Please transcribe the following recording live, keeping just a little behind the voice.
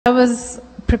I was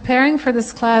preparing for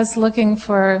this class looking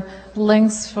for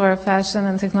links for fashion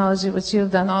and technology, which you've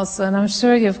done also, and I'm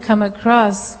sure you've come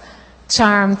across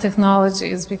charm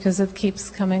technologies because it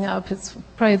keeps coming up. It's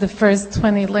probably the first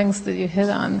 20 links that you hit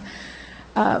on.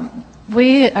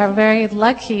 We are very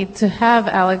lucky to have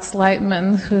Alex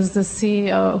Lightman, who's the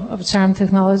CEO of Charm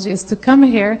Technologies, to come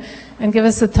here and give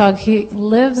us a talk. He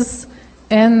lives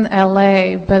in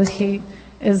LA, but he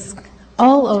is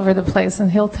all over the place,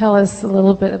 and he'll tell us a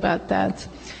little bit about that.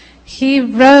 He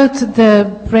wrote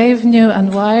The Brave New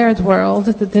Unwired World,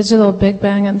 The Digital Big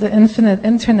Bang and the Infinite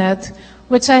Internet,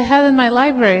 which I had in my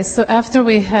library. So after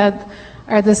we had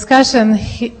our discussion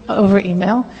over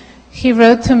email, he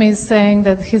wrote to me saying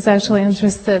that he's actually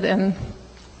interested in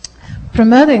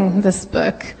promoting this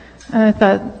book. And I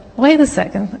thought, wait a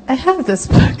second, I have this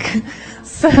book.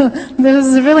 So there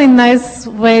was a really nice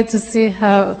way to see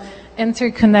how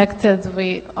interconnected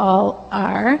we all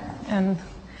are. And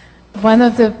one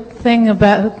of the things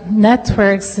about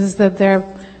networks is that they're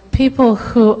people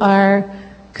who are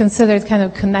considered kind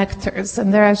of connectors,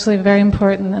 and they're actually very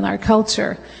important in our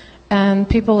culture. And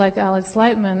people like Alex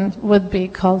Lightman would be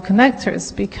called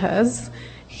connectors because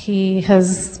he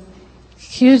has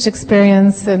huge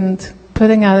experience in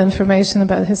putting out information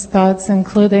about his thoughts,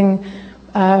 including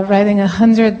writing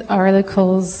 100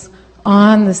 articles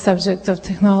on the subject of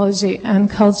technology and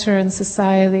culture and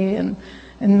society and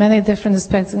in many different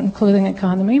aspects, including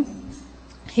economy.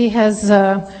 He has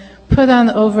put on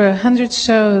over 100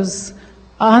 shows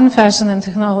on fashion and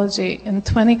technology in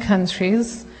 20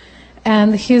 countries.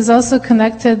 And he's also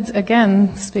connected,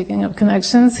 again, speaking of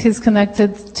connections, he's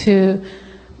connected to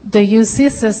the UC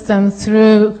system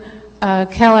through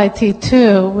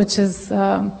CalIT2, which is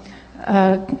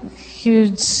a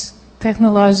huge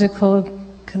technological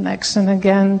connection,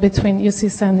 again, between UC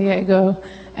San Diego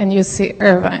and UC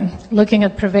Irvine, looking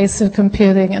at pervasive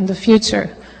computing and the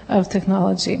future of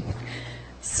technology.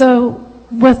 So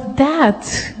with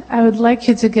that, I would like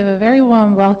you to give a very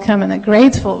warm welcome and a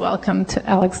grateful welcome to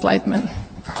Alex Lightman.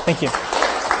 Thank you.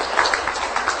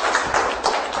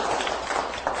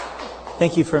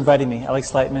 Thank you for inviting me.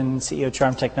 Alex Lightman, CEO of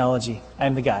Charm Technology.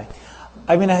 I'm the guy.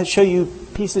 I'm going to show you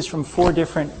pieces from 4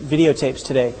 different videotapes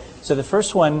today. So the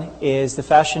first one is the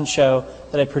fashion show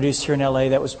that I produced here in LA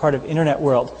that was part of Internet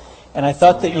World. And I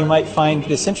thought that you might find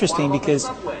this interesting because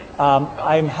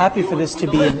I'm happy for this to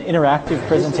be an interactive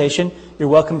presentation. You're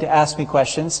welcome to ask me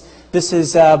questions. This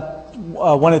is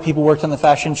one of the people who worked on the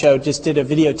fashion show just did a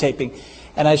videotaping.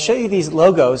 And I show you these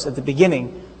logos at the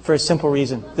beginning for a simple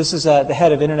reason. This is the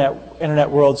head of Internet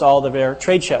World's all of their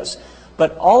trade shows.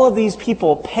 But all of these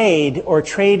people paid or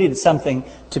traded something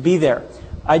to be there.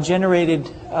 I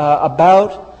generated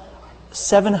about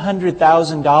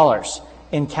 $700,000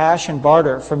 in cash and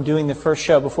barter from doing the first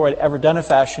show before I'd ever done a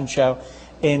fashion show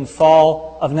in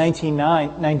fall of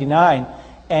 1999.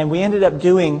 And we ended up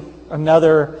doing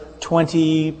another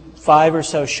 25 or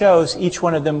so shows. Each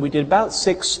one of them, we did about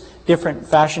 6 different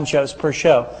fashion shows per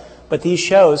show. But these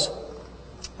shows,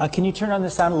 can you turn on the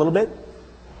sound a little bit?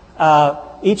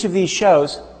 Each of these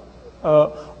shows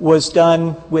was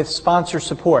done with sponsor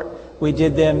support. We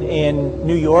did them in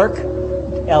New York,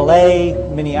 LA,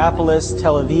 Minneapolis,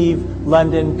 Tel Aviv,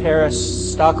 London,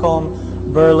 Paris,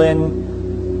 Stockholm,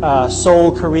 Berlin,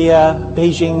 Seoul, Korea,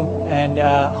 Beijing, and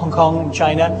Hong Kong,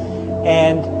 China.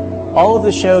 And all of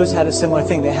the shows had a similar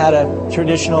thing. They had a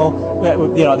traditional,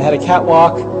 they had a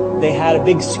catwalk. They had a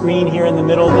big screen here in the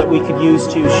middle that we could use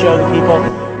to show the people,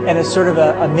 and a sort of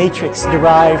a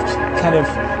matrix-derived kind of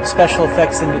special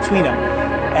effects in between them.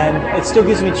 And it still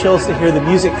gives me chills to hear the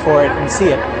music for it and see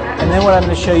it. And then what I'm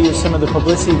going to show you is some of the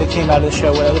publicity that came out of the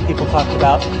show, what other people talked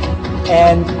about.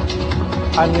 And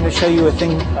I'm going to show you a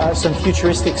thing, some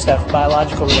futuristic stuff,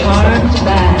 biological related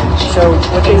stuff. So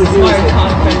what they would do is,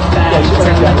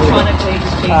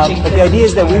 but the idea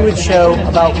is that we would show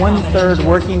about 1/3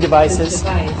 working devices,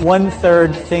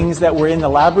 1/3 things that were in the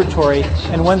laboratory,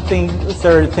 and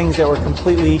 1/3 things that were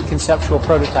completely conceptual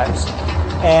prototypes.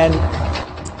 And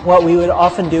what we would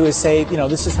often do is say,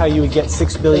 this is how you would get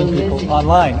 6 billion people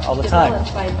online all the time.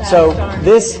 So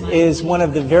this is one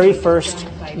of the very first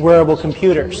wearable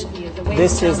computers.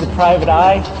 This is the Private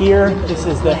Eye here. This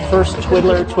is the first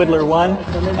Twiddler 1,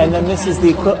 and then this is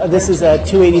a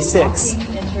 286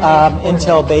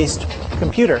 Intel-based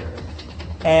computer.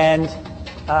 And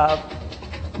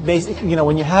basically,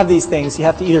 when you have these things, you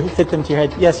have to either fit them to your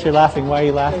head. Yes, you're laughing. Why are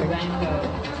you laughing?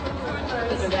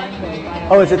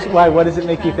 Oh, is it why? What does it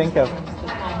make you think of?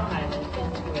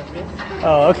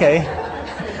 Oh, okay.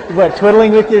 What,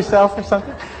 twiddling with yourself or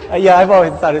something? Yeah, I've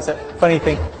always thought it's a funny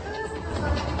thing.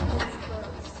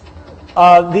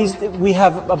 We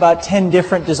have about 10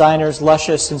 different designers,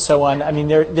 Luscious and so on. I mean,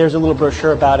 there's a little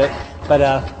brochure about it, but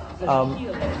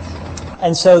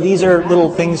and so these are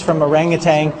little things from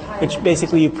orangutan, which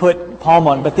basically you put palm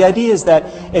on. But the idea is that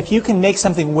if you can make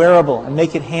something wearable and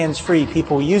make it hands-free,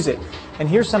 people will use it. And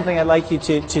here's something I'd like you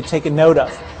to take a note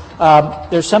of.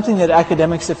 There's something that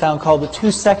academics have found called the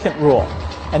 2-second rule.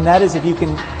 And that is if you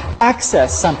can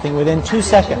access something within 2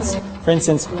 seconds. For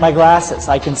instance, my glasses,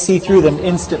 I can see through them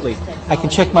instantly. I can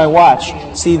check my watch,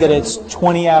 see that it's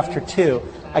 20 after 2.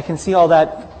 I can see all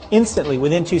that instantly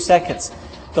within 2 seconds.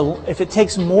 If it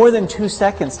takes more than 2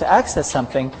 seconds to access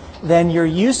something, then your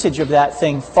usage of that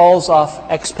thing falls off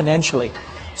exponentially.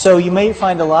 So you may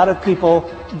find a lot of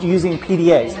people using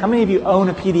PDAs. How many of you own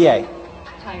a PDA?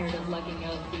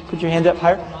 Put your hand up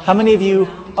higher. How many of you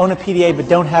own a PDA but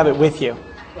don't have it with you?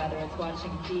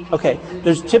 Okay,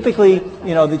 there's typically,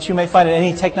 that you may find in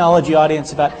any technology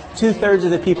audience, about 2/3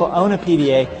 of the people own a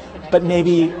PDA, but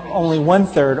maybe only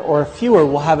 1/3 or fewer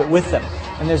will have it with them.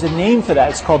 And there's a name for that.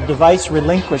 It's called device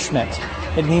relinquishment.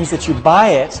 It means that you buy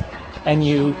it and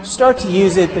you start to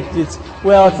use it, but it's a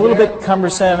little bit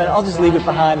cumbersome and I'll just leave it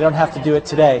behind. I don't have to do it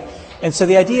today. And so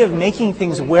the idea of making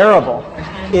things wearable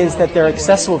is that they're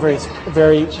accessible very,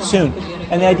 very soon.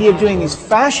 And the idea of doing these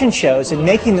fashion shows and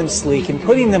making them sleek and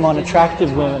putting them on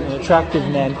attractive women and attractive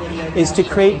men is to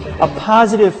create a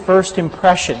positive first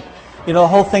impression. The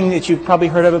whole thing that you've probably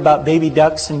heard of about baby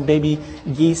ducks and baby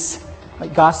geese,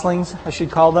 like goslings, I should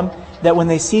call them, that when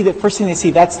they see the first thing they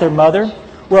see, that's their mother.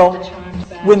 Well,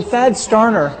 when Thad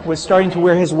Starner was starting to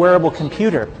wear his wearable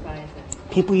computer,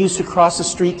 people used to cross the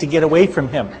street to get away from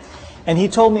him. And he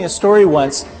told me a story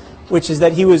once, which is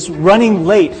that he was running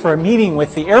late for a meeting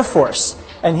with the Air Force,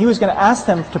 and he was going to ask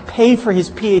them to pay for his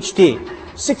PhD,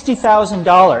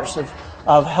 $60,000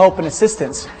 of help and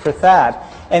assistance for Thad.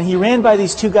 And he ran by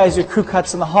these two guys with crew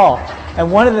cuts in the hall,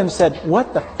 and one of them said,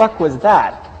 "What the fuck was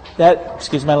that?"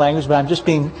 Excuse my language, but I'm just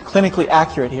being clinically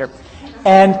accurate here.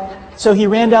 And so he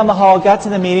ran down the hall, got to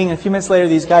the meeting, and a few minutes later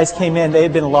these guys came in. They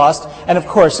had been lost, and of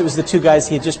course it was the two guys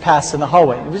he had just passed in the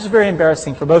hallway. It was very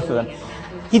embarrassing for both of them.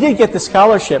 He did get the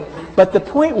scholarship, but the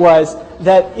point was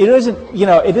that it isn't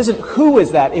who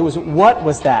was that, it was what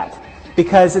was that.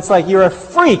 Because it's like you're a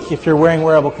freak if you're wearing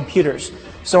wearable computers.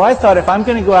 So I thought if I'm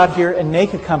going to go out here and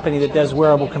make a company that does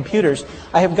wearable computers,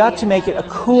 I have got to make it a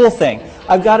cool thing.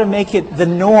 I've got to make it the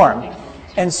norm.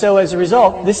 And so as a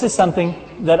result, this is something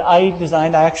that I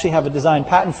designed. I actually have a design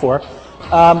patent for.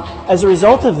 As a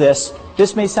result of this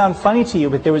may sound funny to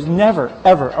you, but there was never,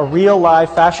 ever a real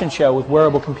live fashion show with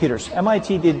wearable computers.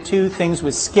 MIT did 2 things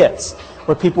with skits,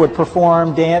 where people would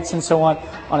perform, dance, and so on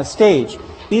a stage.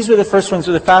 These were the first ones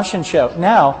with a fashion show.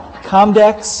 Now,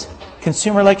 Comdex,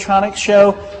 Consumer Electronics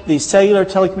Show, the Cellular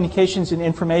Telecommunications and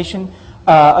Information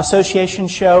Association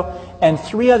Show, and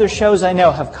 3 other shows I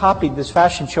know have copied this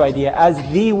fashion show idea as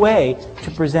the way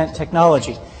to present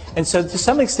technology. And so to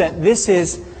some extent, this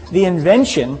is the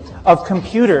invention of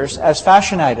computers as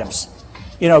fashion items.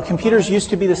 Computers used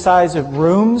to be the size of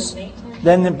rooms.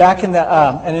 Then back in the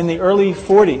and in the early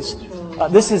 40s,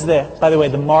 this is by the way,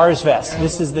 the Mars vest.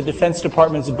 This is the Defense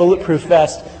Department's bulletproof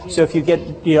vest. So if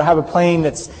you have a plane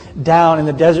that's down in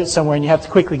the desert somewhere and you have to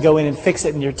quickly go in and fix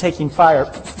it and you're taking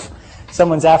fire,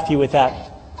 someone's after you with that.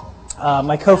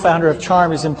 My co-founder of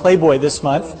Charm is in Playboy this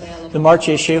month, the March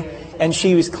issue, and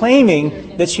she was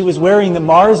claiming that she was wearing the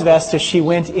Mars vest as she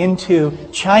went into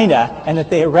China and that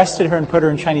they arrested her and put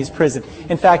her in Chinese prison.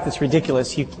 In fact, it's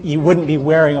ridiculous. You wouldn't be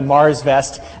wearing a Mars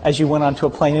vest as you went onto a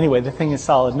plane anyway. The thing is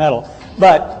solid metal.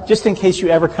 But just in case you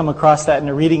ever come across that and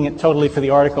are reading it totally for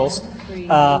the articles,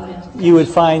 you would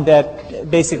find that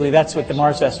basically that's what the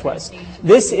Mars vest was.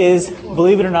 This is,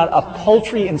 believe it or not, a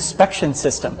poultry inspection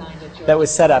system that was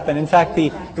set up. And in fact,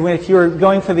 if you were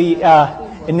going for the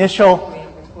initial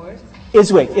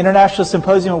ISWIC, International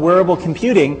Symposium on Wearable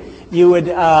Computing, you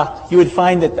would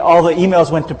find that all the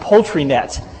emails went to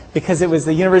PoultryNet because it was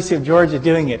the University of Georgia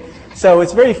doing it. So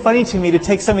it's very funny to me to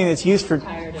take something that's used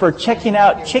for checking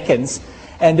out chickens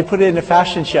and to put it in a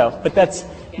fashion show. But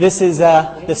this is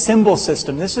the Symbol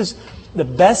system. This is the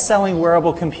best-selling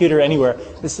wearable computer anywhere.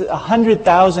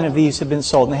 100,000 of these have been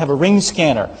sold, and they have a ring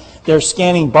scanner. They're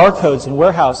scanning barcodes in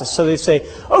warehouses. So they say,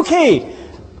 okay,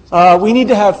 we need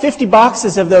to have 50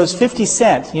 boxes of those 50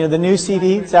 cent. The new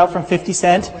CD, it's out from 50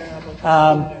 cent.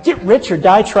 Get rich or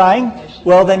die trying.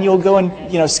 Well, then you'll go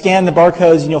and scan the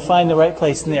barcodes and you'll find the right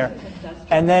place in there.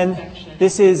 And then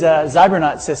this is a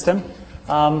Zybernaut system.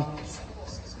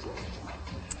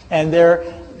 And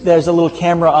there's a little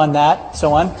camera on that,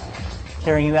 so on,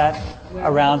 carrying that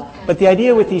around. But the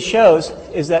idea with these shows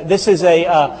is that this is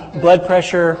a blood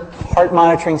pressure, heart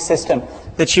monitoring system.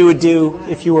 that you would do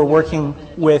if you were working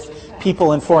with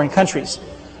people in foreign countries.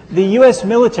 The U.S.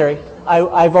 military,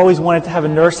 I've always wanted to have a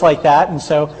nurse like that, and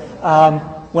so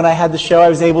when I had the show, I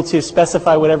was able to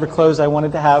specify whatever clothes I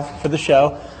wanted to have for the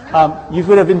show. You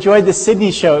would have enjoyed the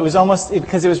Sydney show. It was almost,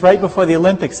 because it was right before the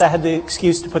Olympics, I had the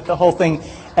excuse to put the whole thing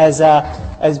as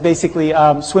basically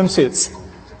swimsuits.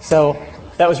 So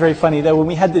that was very funny. Though when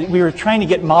we were trying to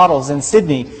get models in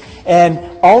Sydney, and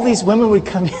all these women would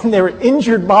come in, they were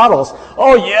injured models.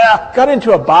 Oh yeah, got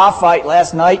into a bar fight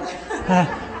last night,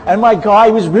 and my guy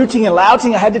was rooting and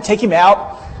louting. I had to take him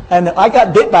out, and I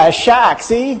got bit by a shark.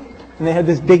 See? And they had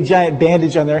this big giant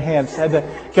bandage on their hands. Had to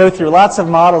go through lots of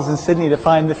models in Sydney to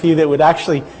find the few that would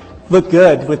actually look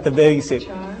good with the bathing suit.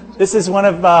 This is one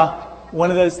of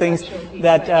those things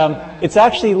that it's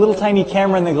actually a little tiny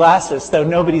camera in the glasses, though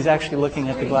nobody's actually looking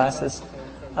at the glasses.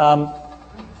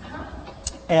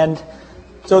 And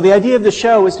so the idea of the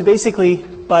show is to basically,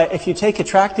 if you take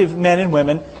attractive men and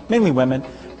women, mainly women,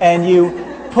 and you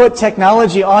put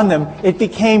technology on them, it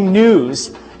became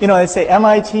news. You know, they say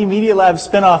MIT Media Lab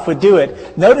spinoff would do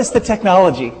it. Notice the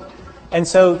technology. And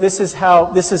so this is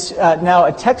now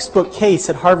a textbook case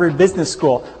at Harvard Business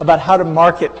School about how to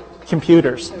market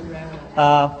computers.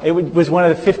 It was one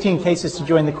of the 15 cases to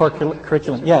join the core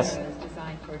curriculum. Yes?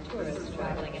 Designed for tourists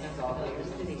traveling in unfamiliar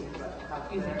cities.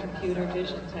 Using computer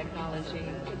vision technology,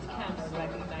 its camera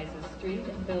recognizes street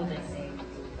and building names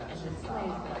and displays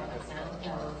them as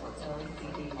handheld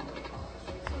LCD.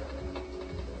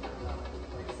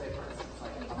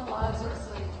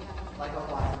 Like a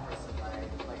blind person,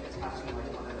 right? Like attaching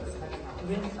like one of those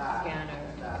Wrist scanner,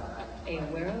 a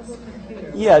wearable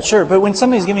computer. Yeah, sure. But when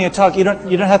somebody's giving a talk, you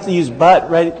don't have to use but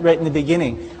right in the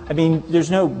beginning. I mean, there's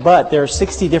no but. There are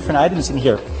 60 different items in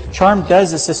here. Charm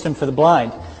does a system for the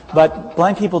blind, but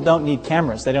blind people don't need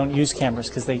cameras. They don't use cameras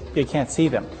because they can't see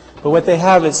them. But what they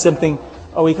have is something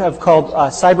we have called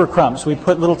cyber crumbs. We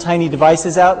put little tiny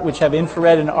devices out which have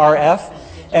infrared and RF,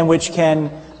 and which can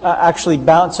actually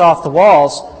bounce off the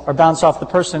walls or bounce off the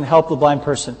person and help the blind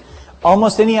person.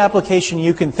 Almost any application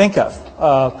you can think of.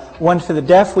 One for the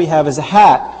deaf we have is a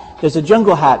hat. There's a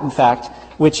jungle hat, in fact,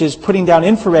 which is putting down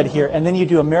infrared here, and then you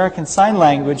do American Sign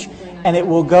Language, and it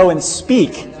will go and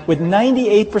speak with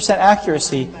 98%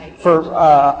 accuracy for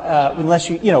unless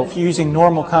if you're using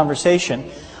normal conversation.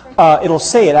 It'll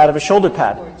say it out of a shoulder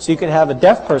pad. So you could have a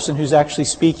deaf person who's actually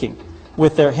speaking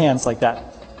with their hands like that.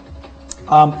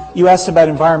 You asked about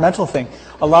environmental thing.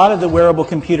 A lot of the wearable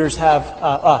computers have,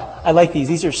 I like these.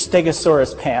 These are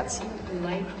Stegosaurus pants.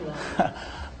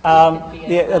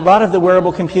 A lot of the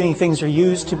wearable computing things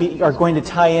are going to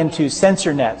tie into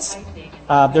sensor nets.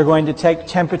 They're going to take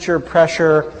temperature,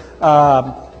 pressure,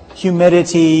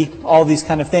 humidity, all these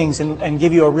kind of things, and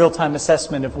give you a real-time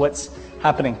assessment of what's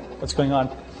happening, what's going on.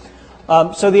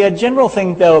 So the general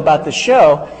thing, though, about the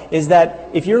show is that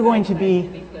if you're going to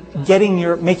be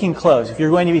making clothes, if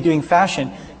you're going to be doing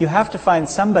fashion, you have to find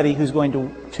somebody who's going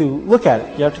to look at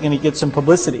it. You're going to get some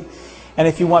publicity. And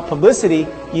if you want publicity,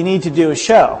 you need to do a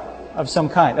show of some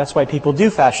kind. That's why people do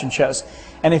fashion shows.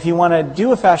 And if you want to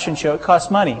do a fashion show, it costs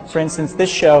money. For instance, this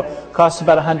show costs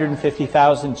about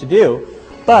 $150,000 to do.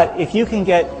 But if you can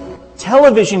get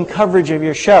television coverage of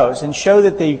your shows and show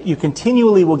that you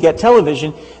continually will get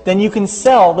television, then you can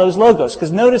sell those logos.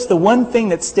 Because notice the one thing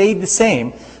that stayed the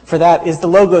same for that is the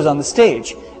logos on the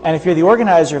stage. And if you're the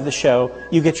organizer of the show,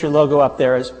 you get your logo up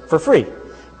there for free.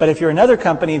 But if you're another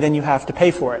company, then you have to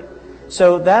pay for it.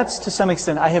 So that's, to some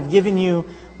extent, I have given you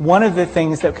one of the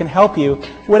things that can help you,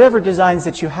 whatever designs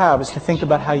that you have, is to think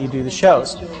about how you do the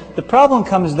shows. The problem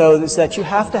comes, though, is that you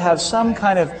have to have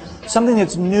something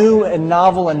that's new and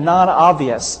novel and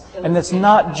non-obvious, and that's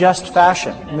not just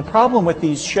fashion. And the problem with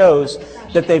these shows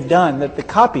that they've done, that the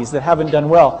copies that haven't done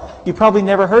well, you probably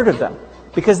never heard of them,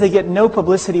 because they get no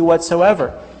publicity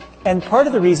whatsoever. And part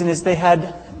of the reason is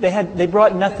they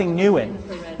brought nothing new in.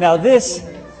 Now this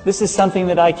is something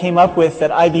that I came up with that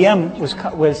IBM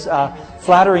was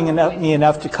flattering me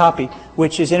enough to copy,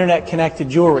 which is internet-connected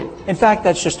jewelry. In fact,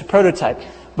 that's just a prototype.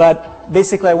 But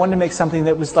basically, I wanted to make something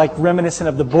that was like reminiscent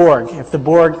of the Borg. If the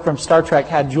Borg from Star Trek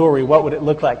had jewelry, what would it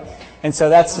look like? And so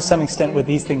that's to some extent what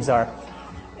these things are.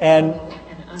 And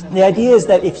the idea is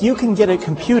that if you can get a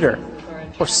computer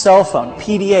or cell phone,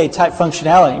 PDA type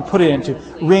functionality, and put it into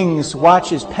rings,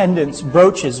 watches, pendants,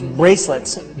 brooches,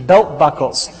 bracelets, belt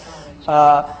buckles,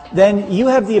 then you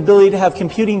have the ability to have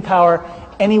computing power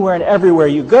anywhere and everywhere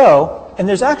you go. And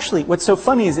there's actually, what's so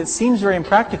funny is it seems very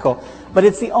impractical, but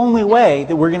it's the only way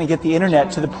that we're going to get the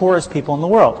internet to the poorest people in the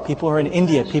world. People who are in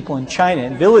India, people in China,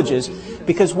 in villages,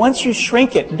 because once you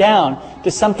shrink it down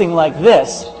to something like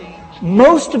this,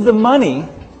 most of the money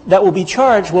that will be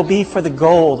charged will be for the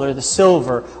gold or the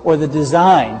silver or the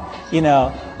design. You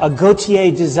know, a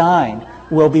Gautier design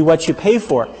will be what you pay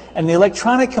for. And the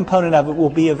electronic component of it will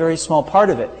be a very small part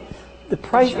of it. The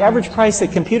average price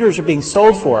that computers are being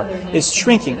sold for is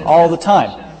shrinking all the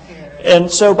time.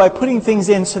 And so by putting things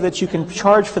in so that you can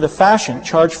charge for the fashion,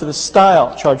 charge for the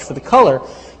style, charge for the color,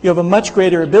 you have a much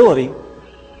greater ability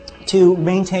to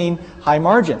maintain high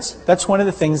margins. That's one of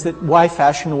the things why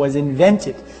fashion was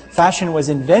invented. Fashion was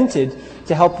invented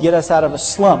to help get us out of a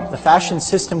slump. The fashion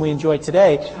system we enjoy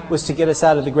today was to get us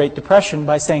out of the Great Depression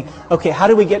by saying, okay, how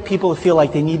do we get people to feel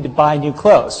like they need to buy new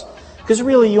clothes? Because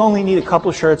really you only need a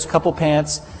couple shirts, a couple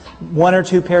pants, 1 or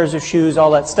 2 pairs of shoes,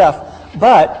 all that stuff.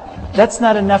 But that's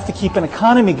not enough to keep an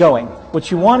economy going.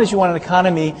 What you want is you want an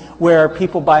economy where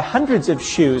people buy hundreds of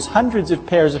shoes, hundreds of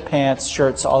pairs of pants,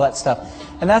 shirts, all that stuff.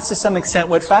 And that's to some extent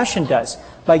what fashion does,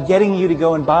 by getting you to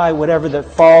go and buy whatever the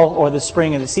fall or the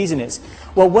spring of the season is.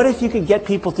 Well, what if you could get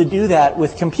people to do that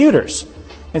with computers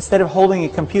instead of holding a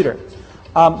computer?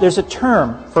 There's a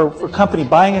term for a company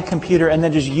buying a computer and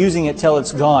then just using it till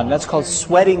it's gone. That's called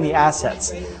sweating the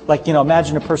assets. Like, you know,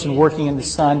 imagine a person working in the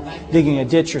sun, digging a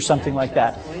ditch or something like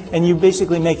that. And you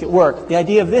basically make it work. The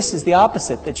idea of this is the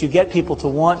opposite, that you get people to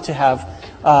want to have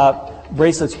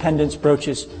bracelets, pendants,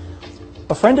 brooches.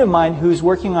 A friend of mine who's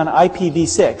working on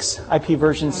IPv6, IP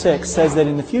version 6, says that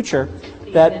in the future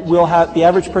that the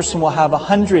average person will have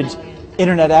 100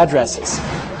 internet addresses.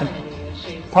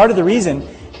 And part of the reason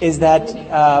is that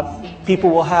people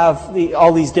will have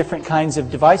all these different kinds of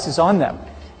devices on them.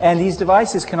 And these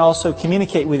devices can also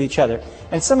communicate with each other.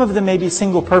 And some of them may be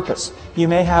single purpose. You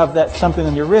may have something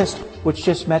on your wrist which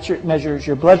just measures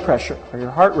your blood pressure or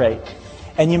your heart rate.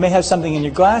 And you may have something in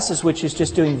your glasses which is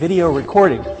just doing video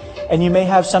recording. And you may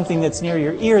have something that's near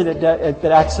your ear that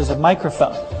acts as a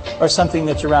microphone, or something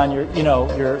that's around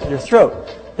your throat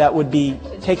that would be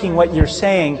taking what you're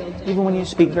saying, even when you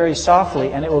speak very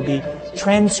softly, and it will be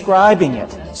transcribing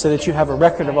it so that you have a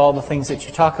record of all the things that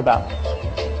you talk about.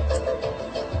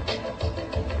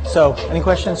 So, any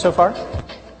questions so far?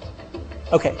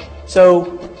 Okay, so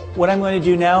what I'm going to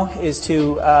do now is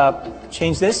to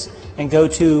change this and go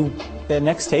to the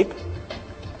next tape.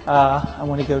 I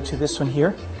want to go to this one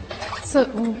here.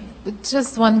 So,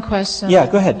 just one question. Yeah,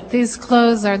 go ahead. These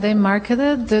clothes, are they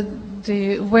marketed?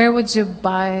 Where would you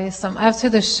buy some? After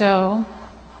the show?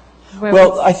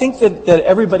 Well, I think that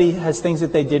everybody has things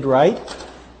that they did right,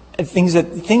 and things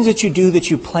that you do that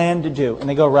you plan to do, and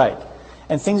they go right.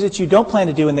 And things that you don't plan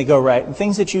to do, and they go right. And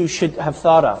things that you should have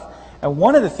thought of. And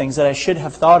one of the things that I should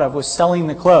have thought of was selling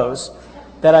the clothes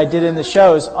that I did in the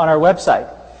shows on our website.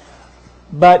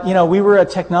 But, you know, we were a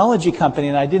technology company,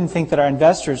 and I didn't think that our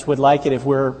investors would like it if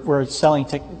we're selling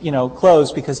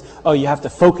clothes because, oh, you have to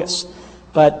focus.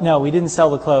 But no, we didn't sell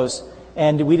the clothes.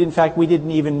 And we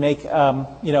didn't even make,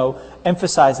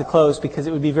 emphasize the clothes because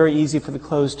it would be very easy for the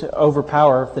clothes to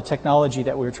overpower the technology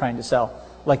that we were trying to sell,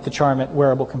 like the Charm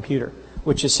wearable computer,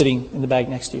 which is sitting in the bag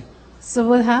next to you. So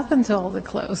what happened to all the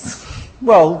clothes?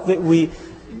 Well,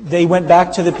 they went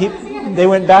back to the people. They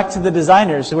went back to the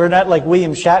designers. We're not like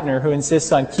William Shatner, who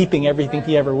insists on keeping everything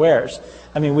he ever wears.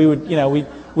 I mean,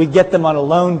 we'd get them on a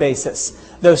loan basis.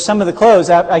 Though some of the clothes,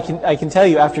 I can tell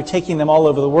you, after taking them all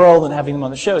over the world and having them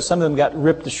on the show, some of them got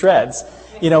ripped to shreds.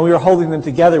 You know, we were holding them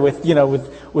together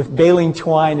with baling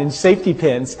twine and safety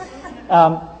pins.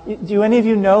 Do any of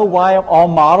you know why all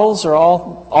models are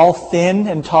all thin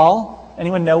and tall?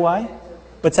 Anyone know why?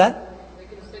 What's that?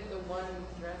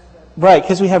 Right,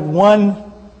 because we have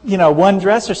one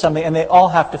dress or something, and they all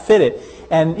have to fit it.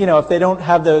 And if they don't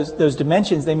have those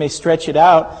dimensions, they may stretch it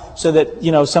out so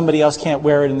that somebody else can't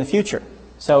wear it in the future.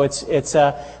 So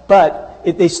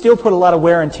they still put a lot of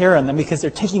wear and tear on them because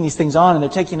they're taking these things on and they're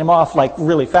taking them off like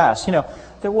really fast.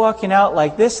 They're walking out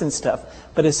like this and stuff.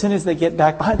 But as soon as they get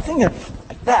back behind, they're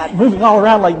like that, moving all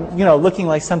around like looking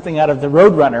like something out of the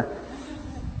Roadrunner.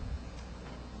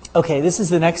 Okay, this is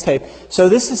the next tape. So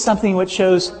this is something which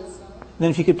shows. Then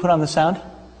if you could put on the sound.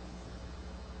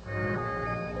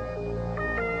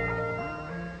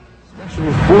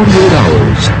 Special 48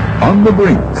 hours on the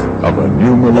brink of a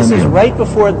new millennium. This is right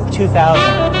before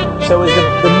 2000. So it was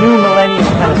the new millennium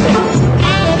kind of thing.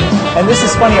 And this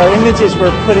is funny, our images were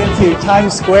put into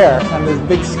Times Square on those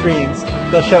big screens.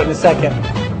 They'll show it in a second.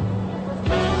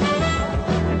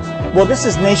 Well, this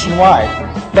is nationwide.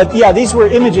 But yeah, these were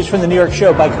images from the New York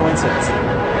show by coincidence.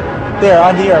 There,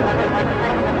 on New York.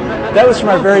 That was from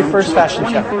our very first fashion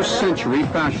show. 21st century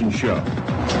fashion show.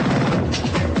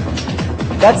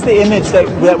 That's the image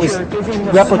that was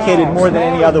replicated more than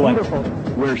any other one.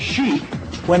 Where chic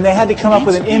When they had to come up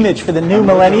with an image for the new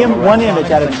millennium, one image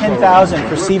out of 10,000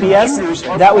 for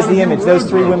CBS, that was the image, those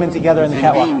three women together in the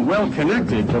catwalk. Being well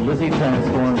connected, the Lizzie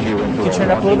transforms you into Can you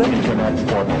turn it up a little bit? internet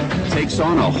portal. Takes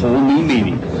on a whole new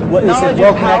meaning. What is it?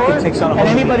 Well connected takes on a whole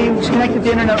and new anybody who's connected to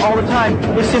the internet all the time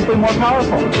is simply more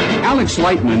powerful. Alex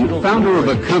Lightman, founder of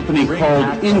a company called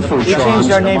InfoCharm, We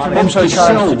changed our name from hopes to InfoCharm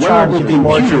sell to Charm wearable to be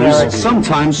more computers generic.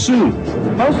 sometime soon.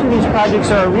 Most of these projects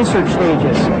are research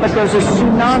stages, but there's a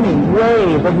tsunami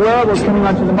wave of wearables coming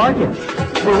onto the market.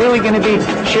 We're really going to be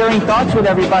sharing thoughts with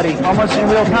everybody almost in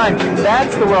real time.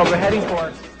 That's the world we're heading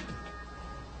for.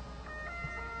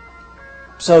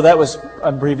 So that was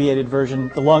abbreviated version,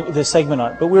 the segment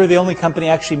on it. But we were the only company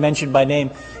actually mentioned by name.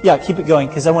 Yeah, keep it going,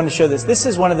 because I want to show this. This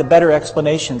is one of the better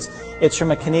explanations. It's from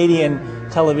a Canadian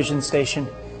television station,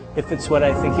 if it's what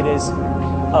I think it is.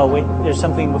 Oh, wait, there's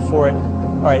something before it.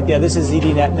 All right, yeah, this is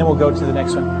ZDNet, and then we'll go to the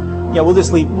next one. Yeah, we'll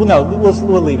just leave. Well, no,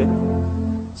 we'll leave it.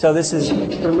 So this is... The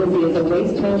Lizzie is a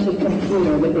waist-mounted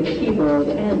computer with a keyboard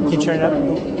and Can you turn it up?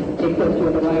 equipped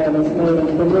with a wireless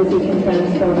modem. The Lizzie can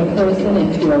transform a person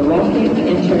into a walking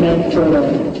internet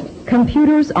portal.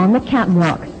 Computers on the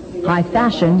catwalk. High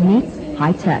fashion meets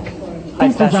high tech.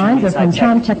 These designs are from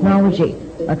Charm Technology,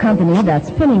 a company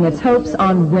that's pinning its hopes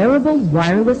on wearable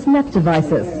wireless neck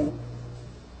devices.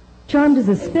 Charmed is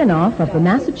a spin-off of the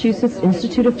Massachusetts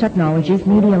Institute of Technology's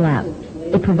Media Lab.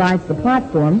 It provides the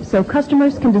platform so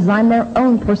customers can design their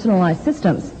own personalized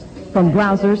systems, from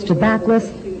browsers to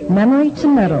backlist, memory to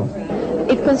metal.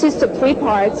 It consists of three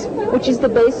parts, which is the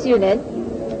base unit.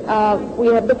 We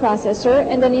have the processor,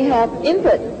 and then you have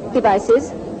input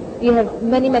devices. You have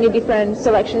many, many different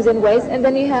selections and ways, and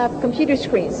then you have computer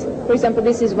screens. For example,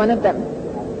 this is one of them.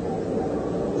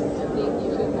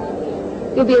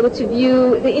 You'll be able to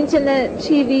view the internet,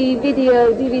 TV,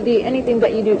 video, DVD, anything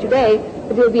that you do today,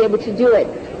 but you'll be able to do it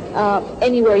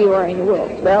anywhere you are in the world.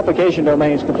 The application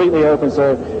domain is completely open,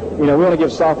 so we want to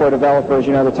give software developers,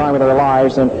 the time of their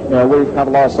lives, and we have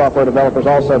a lot of software developers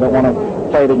also that want to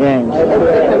play the games.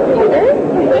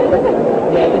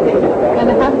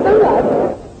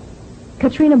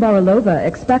 Katrina Barilova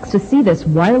expects to see this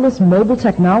wireless mobile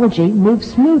technology move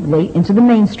smoothly into the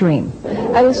mainstream.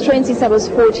 I was trained since I was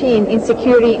 14 in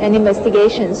security and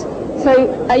investigations,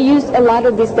 so I used a lot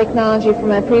of this technology from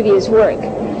my previous work,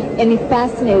 and it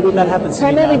fascinated me,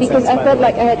 primarily because I felt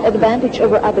like I had advantage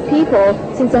over other people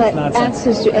since I had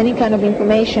access to any kind of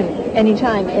information,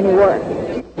 anytime, anywhere.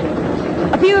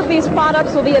 A few of these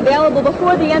products will be available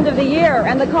before the end of the year,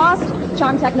 and the cost,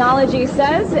 Charm Technology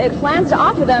says it plans to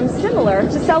offer them similar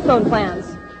to cell phone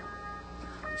plans.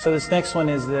 So this next one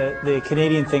is the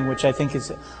Canadian thing, which I think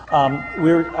is,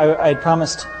 I had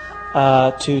promised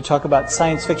to talk about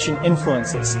science fiction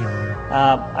influences.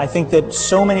 I think that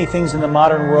so many things in the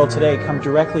modern world today come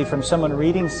directly from someone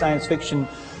reading science fiction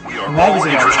magazine. We are all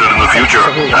interested in the future.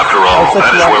 After all,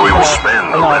 that is where we will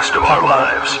spend the rest of our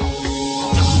lives.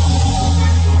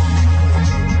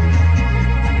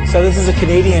 So this is a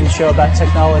Canadian show about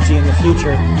technology in the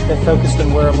future that focused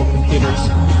on wearable computers.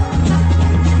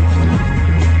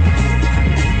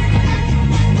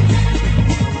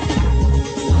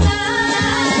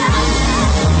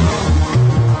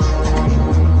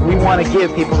 We want to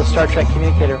give people the Star Trek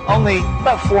communicator only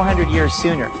about 400 years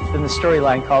sooner than the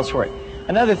storyline calls for it.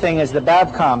 Another thing is the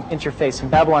Babcom interface from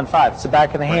Babylon 5. It's a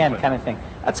back of the hand kind of thing.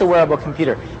 That's a wearable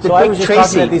computer. The So I was just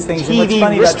talking about these things, and what's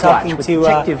funny about talking to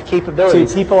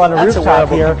people on a rooftop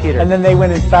here, and then they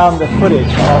went and found the footage,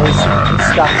 all this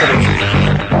stock footage.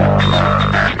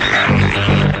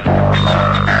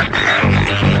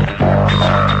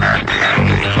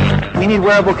 We need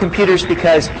wearable computers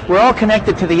because we're all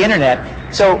connected to the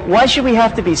internet. So why should we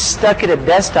have to be stuck at a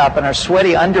desktop in our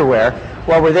sweaty underwear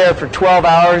while we're there for 12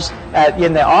 hours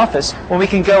in the office when we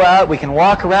can go out, we can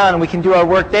walk around, and we can do our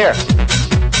work there?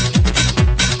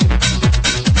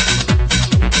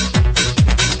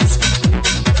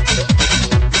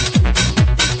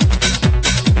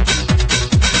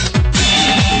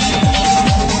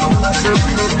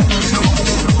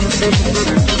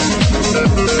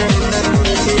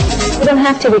 You don't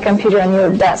have to have a computer on your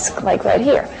desk, like right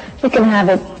here. You can have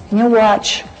it in your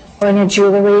watch, or in your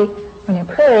jewelry, or in your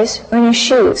purse, or in your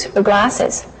shoes, or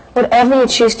glasses. Whatever you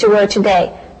choose to wear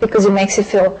today, because it makes you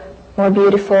feel more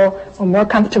beautiful, or more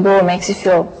comfortable, or makes you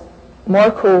feel more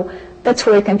cool, that's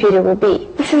where a computer will be.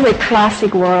 This is a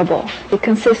classic wearable. It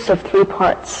consists of three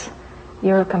parts.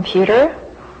 Your computer,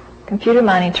 computer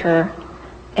monitor,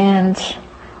 and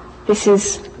this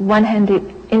is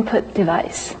one-handed input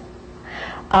device.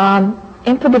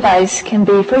 Input device can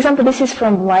be, for example, this is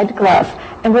from Light Glove,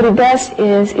 and what it does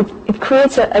is it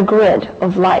creates a grid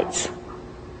of lights.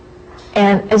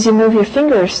 And as you move your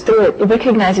fingers through it, it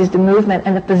recognizes the movement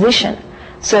and the position.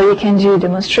 So you can do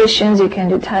demonstrations, you can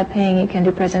do typing, you can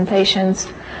do presentations.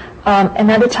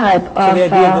 Another type of the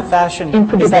idea of the fashion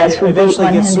input is that device it would be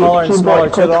eventually gets smaller and smaller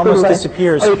until it almost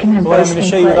disappears. Or you can have what I'm going to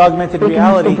show you with augmented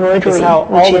reality is how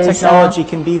all the technology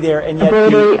can be there and yet be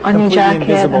embroidery on your completely jacket,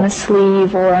 invisible. on a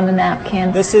sleeve, or on a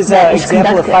napkin. This is an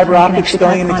example of fiber optics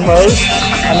going into clothes.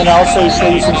 I'm going to also show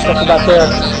you some stuff about there.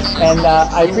 And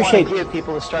I appreciate give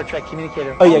people a Star Trek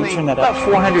communicator. Oh yeah, you turn that up. About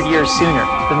 400 years sooner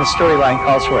than the storyline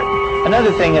calls for it.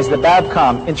 Another thing is the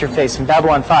Babcom interface in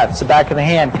Babylon 5. It's the back of the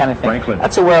hand kind of thing. Franklin.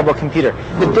 That's a wearable computer.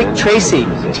 The Dick Tracy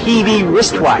TV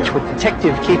wristwatch with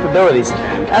detective capabilities.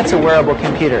 That's a wearable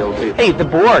computer. Hey, the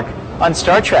Borg on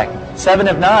Star Trek, 7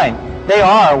 of 9. They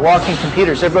are walking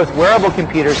computers. They're both wearable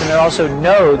computers, and they're also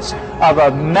nodes of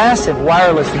a massive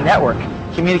wireless network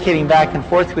communicating back and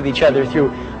forth with each other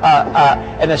through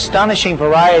an astonishing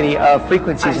variety of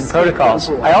frequencies and protocols.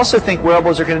 I also think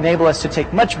wearables are going to enable us to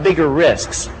take much bigger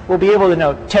risks. We'll be able to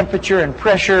know temperature and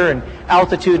pressure and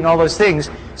altitude and all those things,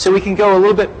 so we can go a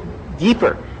little bit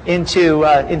deeper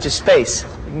into space.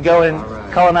 We can go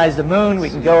and colonize the moon. We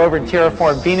can go over and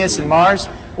terraform Venus and Mars.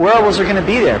 Wearables are going to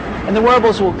be there, and the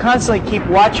wearables will constantly keep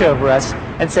watch over us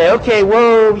and say, okay,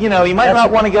 whoa, you know, you might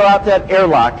not want to go out that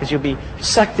airlock because you'll be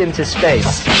sucked into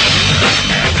space.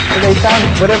 So they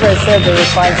found, whatever I said, they would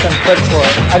find some clip for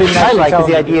it. I didn't I actually like tell is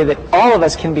the them. idea that all of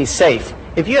us can be safe.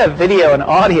 If you have video and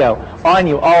audio on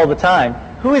you all the time,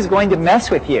 who is going to mess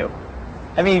with you?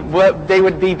 I mean, they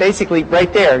would be basically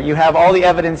right there. You have all the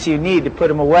evidence you need to put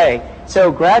them away.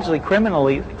 So gradually,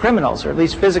 criminals, or at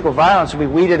least physical violence, will be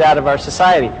weeded out of our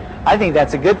society. I think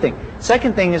that's a good thing.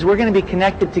 Second thing is we're going to be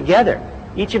connected together.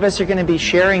 Each of us are going to be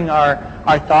sharing our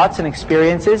thoughts and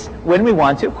experiences when we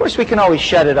want to. Of course, we can always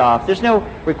shut it off. There's no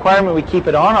requirement we keep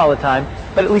it on all the time,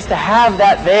 but at least to have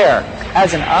that there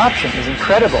as an option is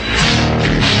incredible.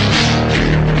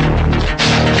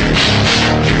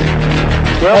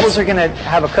 Wearables are going to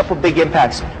have a couple big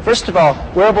impacts. First of all,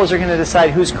 wearables are going to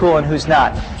decide who's cool and who's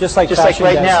not. Just like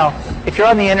right now, if you're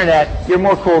on the internet, you're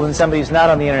more cool than somebody who's not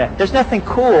on the internet. There's nothing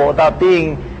cool about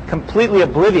being completely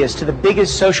oblivious to the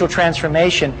biggest social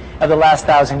transformation of the last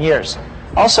 1,000 years.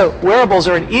 Also, wearables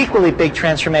are an equally big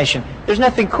transformation. There's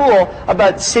nothing cool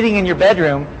about sitting in your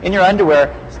bedroom, in your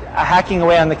underwear, hacking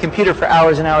away on the computer for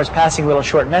hours and hours, passing little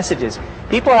short messages.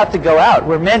 People have to go out.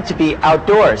 We're meant to be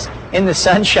outdoors, in the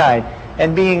sunshine,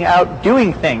 and being out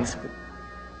doing things.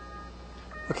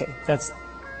 Okay,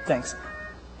 thanks.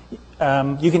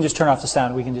 You can just turn off the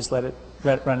sound. We can just let it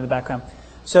run in the background.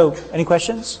 So, any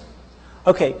questions?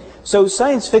 Okay, so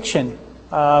science fiction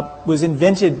was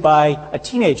invented by a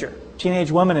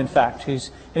teenage woman, in fact.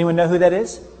 Anyone know who that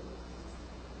is?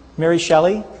 Mary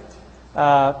Shelley.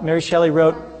 Mary Shelley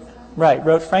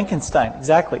wrote Frankenstein,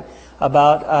 exactly.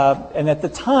 And at the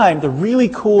time, the really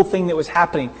cool thing that was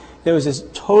happening, there was this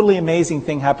totally amazing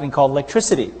thing happening called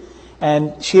electricity.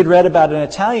 And she had read about an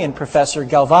Italian professor,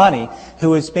 Galvani, who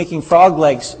was making frog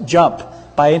legs jump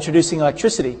by introducing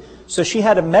electricity. So she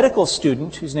had a medical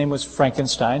student, whose name was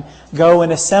Frankenstein, go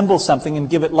and assemble something and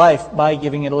give it life by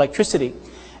giving it electricity.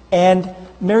 And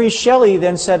Mary Shelley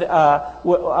then created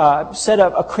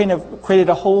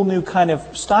a whole new kind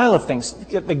of style of things,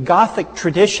 the Gothic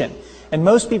tradition. And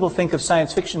most people think of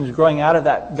science fiction as growing out of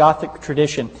that Gothic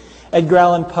tradition. Edgar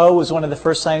Allan Poe was one of the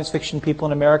first science fiction people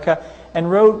in America and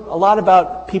wrote a lot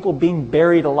about people being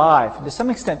buried alive. And to some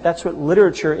extent, that's what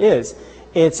literature is.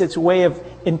 It's a way of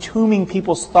entombing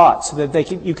people's thoughts so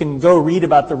that you can go read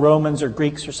about the Romans or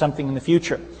Greeks or something in the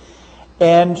future.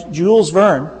 And Jules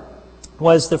Verne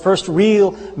was the first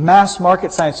real mass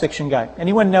market science fiction guy.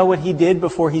 Anyone know what he did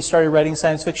before he started writing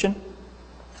science fiction?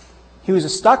 He was a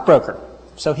stockbroker.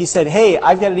 So he said, hey,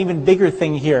 I've got an even bigger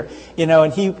thing here.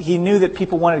 And he knew that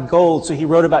people wanted gold, so he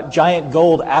wrote about giant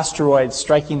gold asteroids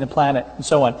striking the planet and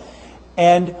so on.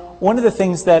 And one of the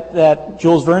things that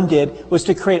Jules Verne did was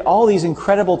to create all these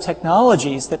incredible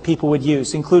technologies that people would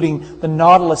use, including the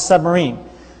Nautilus submarine.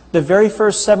 The very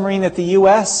first submarine that the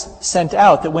U.S. sent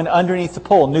out that went underneath the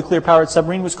pole, nuclear-powered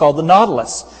submarine, was called the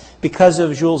Nautilus because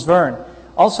of Jules Verne.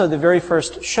 Also, the very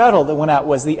first shuttle that went out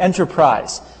was the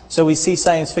Enterprise. So we see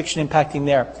science fiction impacting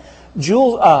there.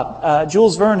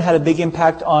 Jules Verne had a big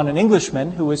impact on an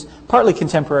Englishman who was partly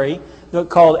contemporary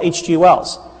called H.G.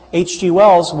 Wells. H.G.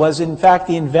 Wells was, in fact,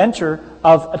 the inventor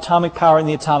of atomic power and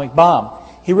the atomic bomb.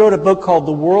 He wrote a book called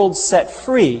The World Set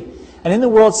Free. And in The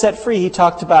World Set Free, he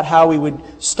talked about how we would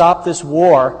stop this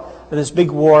war, this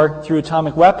big war, through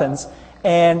atomic weapons.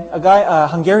 And a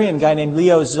Hungarian guy named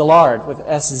Leo Szilard, with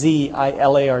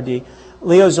S-Z-I-L-A-R-D,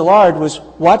 Leo Szilard was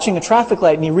watching a traffic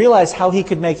light and he realized how he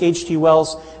could make H.G.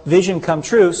 Wells' vision come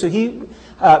true. So he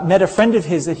met a friend of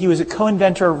his that he was a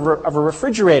co-inventor of a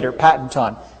refrigerator patent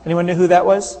on. Anyone know who that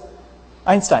was?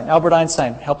 Einstein. Albert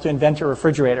Einstein helped to invent a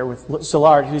refrigerator with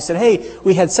Szilard, who said, hey,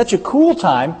 we had such a cool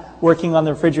time working on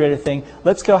the refrigerator thing.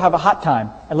 Let's go have a hot time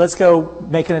and let's go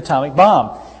make an atomic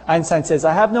bomb. Einstein says,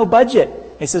 I have no budget.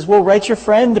 He says, well, write your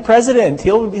friend, the president.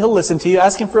 He'll listen to you.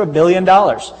 Ask him for $1 billion.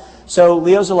 So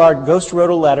Leo Szilard ghost wrote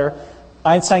a letter.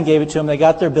 Einstein gave it to him. They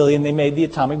got their billion. They made the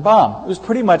atomic bomb. It was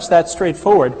pretty much that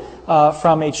straightforward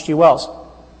from H.G. Wells.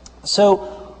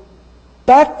 So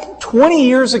back 20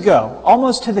 years ago,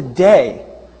 almost to the day,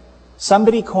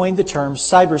 somebody coined the term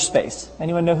cyberspace.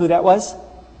 Anyone know who that was?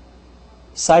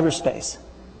 Cyberspace.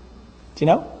 Do you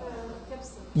know?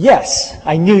 Yes,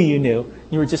 I knew you knew.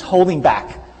 You were just holding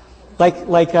back. Like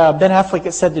Ben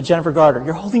Affleck said to Jennifer Garner,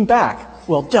 you're holding back.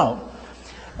 Well, don't.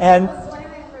 And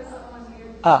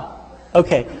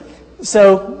okay.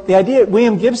 So the idea,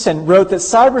 William Gibson wrote that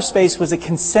cyberspace was a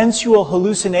consensual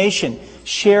hallucination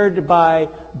shared by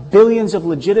billions of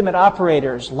legitimate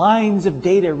operators, lines of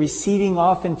data receding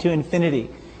off into infinity.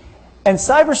 And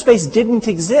cyberspace didn't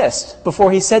exist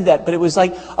before he said that, but it was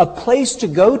like a place to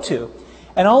go to.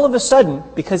 And all of a sudden,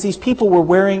 because these people were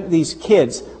wearing, these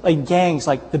kids, like gangs,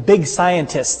 like the big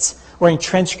scientists, wearing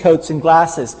trench coats and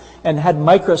glasses, and had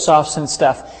Microsofts and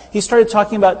stuff, he started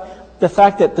talking about the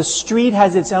fact that the street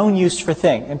has its own use for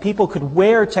things, and people could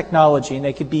wear technology, and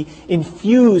they could be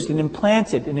infused and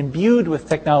implanted and imbued with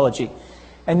technology.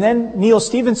 And then Neil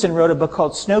Stephenson wrote a book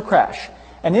called Snow Crash.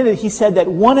 And in it, he said that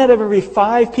 1 out of every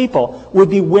 5 people would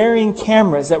be wearing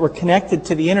cameras that were connected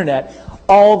to the internet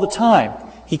all the time.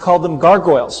 He called them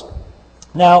gargoyles.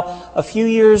 Now, a few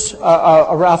years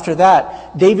after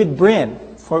that, David Brin,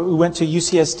 who went to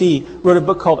UCSD, wrote a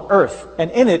book called Earth.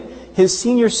 And in it, his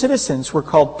senior citizens were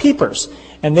called peepers.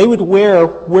 And they would wear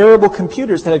wearable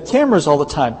computers that had cameras all the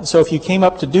time. So if you came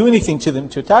up to do anything to them,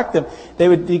 to attack them, they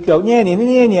would go, nya, nya,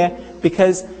 nya, nya,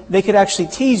 because they could actually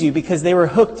tease you because they were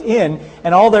hooked in,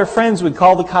 and all their friends would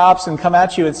call the cops and come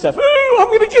at you and stuff. Oh, I'm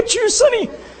going to get you, Sonny.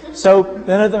 So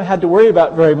none of them had to worry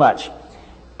about very much.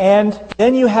 And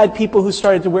then you had people who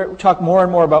started to talk more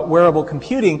and more about wearable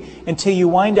computing until you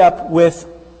wind up with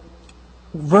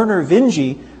Vernor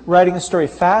Vinge writing a story,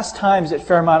 Fast Times at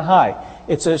Fairmount High.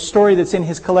 It's a story that's in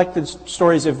his collected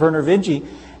stories of Vernor Vinge.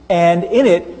 And in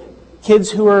it, kids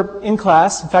who are in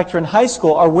class, in fact, are in high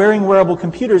school, are wearing wearable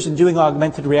computers and doing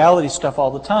augmented reality stuff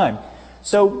all the time.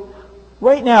 So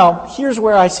right now, here's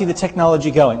where I see the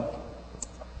technology going.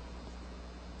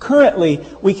 Currently,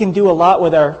 we can do a lot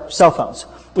with our cell phones.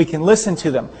 We can listen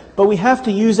to them, but we have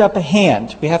to use up a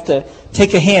hand. We have to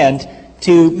take a hand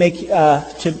to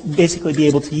basically be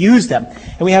able to use them,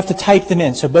 and we have to type them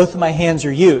in. So both of my hands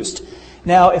are used.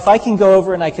 Now, if I can go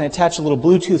over and I can attach a little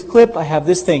Bluetooth clip, I have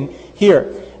this thing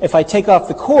here. If I take off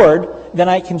the cord, then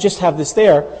I can just have this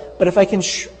there. But if I can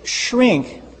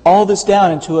shrink all this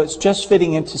down until it's just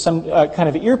fitting into some kind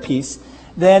of earpiece,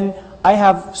 then I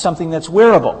have something that's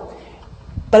wearable.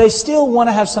 But I still want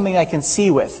to have something I can see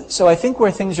with. So I think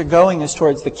where things are going is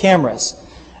towards the cameras.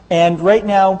 And right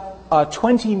now,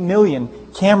 20 million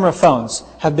camera phones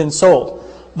have been sold.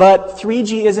 But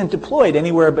 3G isn't deployed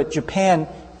anywhere but Japan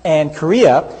and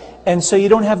Korea, and so you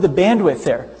don't have the bandwidth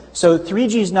there. So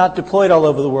 3G is not deployed all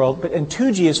over the world, and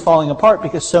 2G is falling apart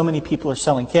because so many people are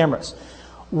selling cameras.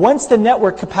 Once the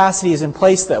network capacity is in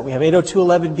place, though, we have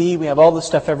 802.11b, we have all this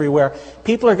stuff everywhere,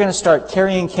 people are going to start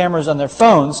carrying cameras on their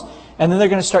phones, and then they're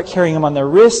going to start carrying them on their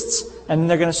wrists, and then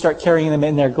they're going to start carrying them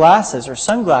in their glasses or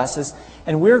sunglasses,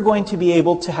 and we're going to be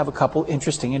able to have a couple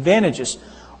interesting advantages.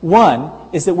 One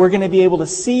is that we're going to be able to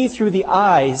see through the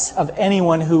eyes of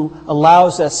anyone who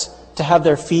allows us to have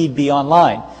their feed be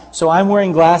online. So I'm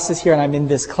wearing glasses here and I'm in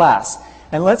this class.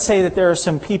 And let's say that there are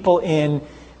some people in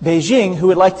Beijing who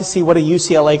would like to see what a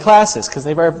UCLA class is, because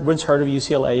everyone's heard of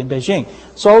UCLA in Beijing.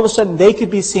 So all of a sudden they could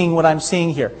be seeing what I'm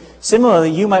seeing here. Similarly,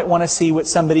 you might want to see what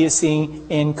somebody is seeing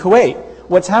in Kuwait.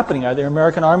 What's happening? Are there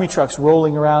American Army trucks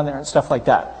rolling around there and stuff like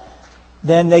that?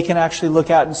 Then they can actually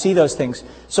look out and see those things.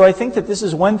 So I think that this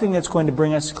is one thing that's going to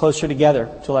bring us closer together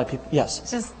to a lot of people. Yes?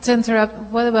 Just to interrupt,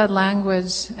 what about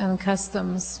language and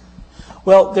customs?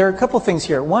 Well, there are a couple things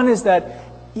here. One is that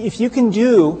if you can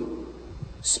do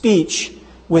speech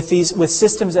with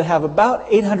systems that have about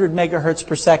 800 megahertz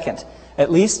per second,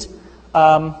 at least,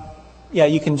 yeah,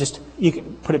 you can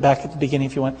put it back at the beginning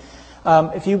if you want.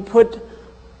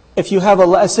 If you have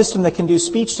a system that can do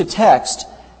speech to text,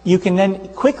 you can then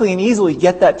quickly and easily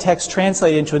get that text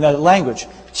translated into another language.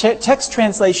 Text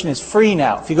translation is free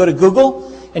now. If you go to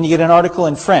Google and you get an article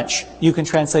in French, you can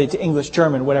translate it to English,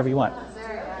 German, whatever you want.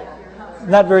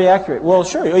 Not very accurate. Well,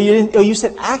 sure. Oh, you didn't. Oh, you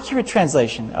said accurate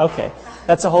translation. Okay,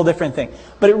 that's a whole different thing.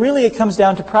 But it comes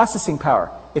down to processing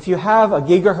power. If you have a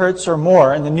gigahertz or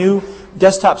more, and the new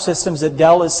desktop systems that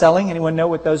Dell is selling, anyone know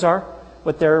what those are?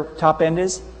 What their top end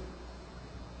is?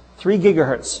 3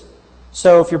 gigahertz.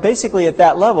 So if you're basically at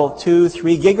that level,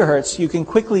 2-3 gigahertz, you can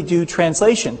quickly do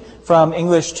translation from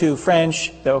English to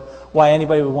French, though why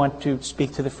anybody would want to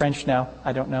speak to the French now,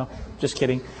 I don't know. Just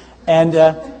kidding. And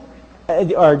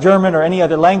or German or any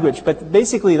other language. But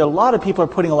basically, a lot of people are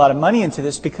putting a lot of money into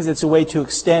this because it's a way to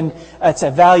extend, it's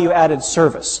a value-added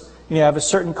service. You have a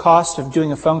certain cost of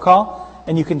doing a phone call,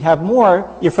 and you can have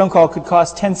more. Your phone call could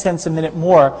cost 10 cents a minute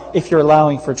more if you're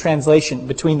allowing for translation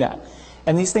between that.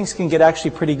 And these things can get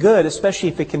actually pretty good, especially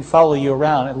if it can follow you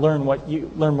around and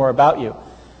learn more about you.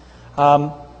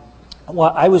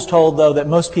 Well, I was told, though, that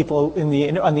most people on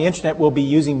the internet will be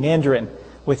using Mandarin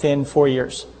within 4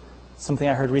 years. Something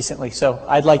I heard recently. So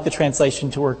I'd like the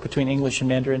translation to work between English and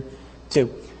Mandarin,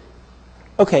 too.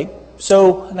 Okay,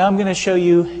 so now I'm going to show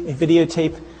you a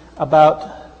videotape about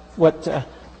what,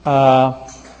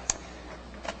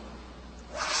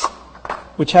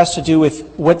 which has to do with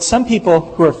what some people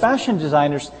who are fashion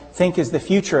designers think is the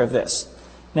future of this.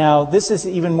 Now, this is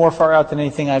even more far out than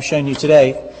anything I've shown you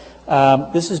today.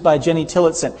 This is by Jenny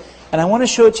Tillotson. And I want to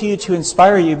show it to you to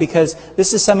inspire you because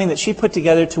this is something that she put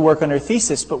together to work on her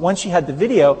thesis. But once she had the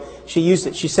video, she used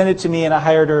it. She sent it to me and I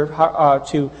hired her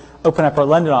to open up our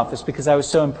London office because I was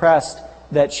so impressed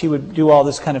that she would do all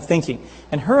this kind of thinking.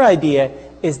 And her idea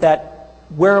is that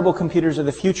wearable computers of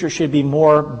the future should be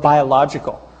more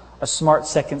biological, a smart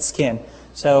second skin.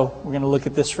 So we're going to look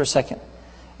at this for a second.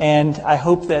 And I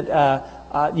hope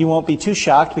that you won't be too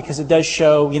shocked because it does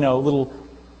show, little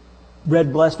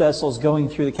red blood vessels going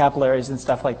through the capillaries and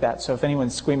stuff like that. So if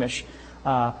anyone's squeamish,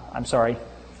 I'm sorry.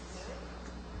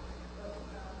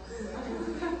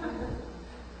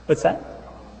 What's that?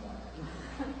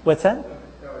 What's that?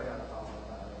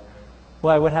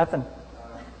 Why? What happened?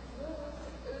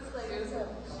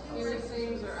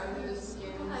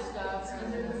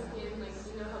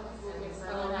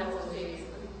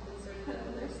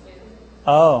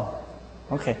 Oh,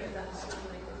 okay.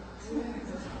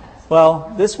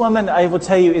 Well, this woman, I will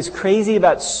tell you, is crazy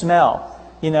about smell.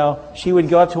 She would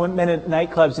go up to women at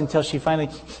nightclubs until she finally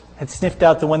had sniffed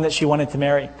out the one that she wanted to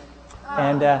marry.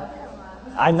 And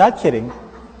I'm not kidding.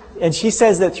 And she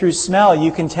says that through smell,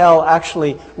 you can tell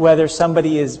actually whether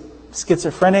somebody is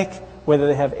schizophrenic, whether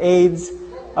they have AIDS,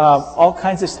 all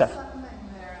kinds of stuff.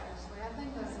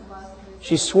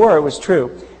 She swore it was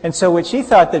true. And so what she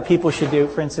thought that people should do,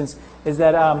 for instance, is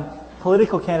that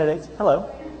political candidates...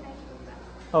 Hello.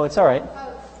 Oh, it's all right.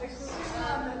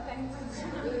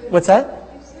 What's that?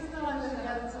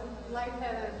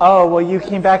 Oh, well, you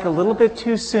came back a little bit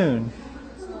too soon.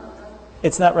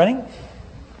 It's not running?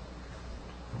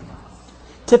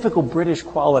 Typical British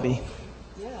quality.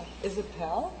 Yeah. Is it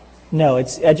PAL? No,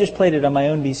 I just played it on my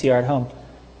own VCR at home.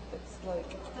 It's like...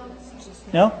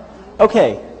 No?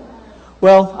 Okay.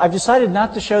 Well, I've decided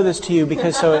not to show this to you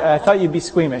because I thought you'd be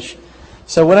squeamish.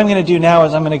 So what I'm going to do now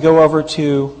is I'm going to go over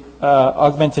to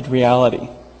augmented reality.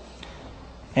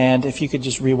 And if you could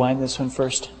just rewind this one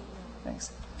first.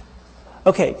 Thanks.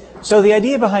 Okay, so the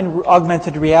idea behind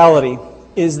augmented reality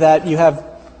is that you have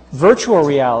virtual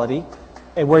reality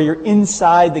where you're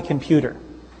inside the computer.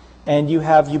 And you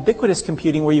have ubiquitous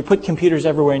computing where you put computers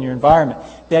everywhere in your environment.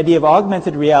 The idea of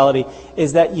augmented reality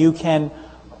is that you can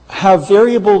have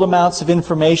variable amounts of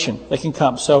information that can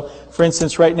come. So, for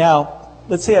instance, right now,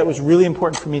 let's say it was really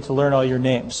important for me to learn all your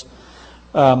names.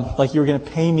 Like you were going to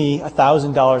pay me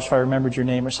 $1,000 if I remembered your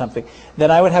name or something.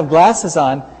 Then I would have glasses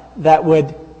on that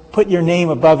would put your name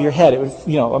above your head. It would,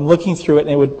 I'm looking through it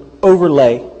and it would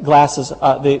overlay glasses,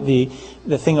 the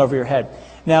thing over your head.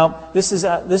 Now, this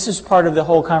is part of the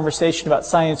whole conversation about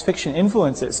science fiction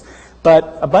influences.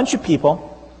 But a bunch of people,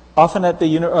 often a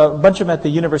bunch of them at the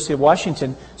University of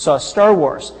Washington, saw Star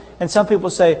Wars. And some people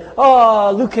say,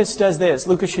 oh, Lucas does this,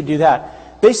 Lucas should do that.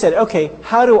 They said, okay,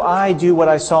 how do I do what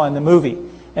I saw in the movie?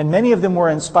 And many of them were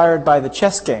inspired by the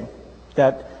chess game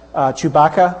that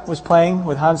Chewbacca was playing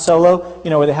with Han Solo,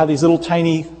 where they have these little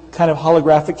tiny kind of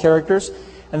holographic characters.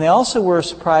 And they also were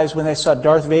surprised when they saw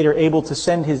Darth Vader able to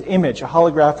send his image, a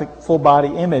holographic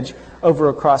full-body image, over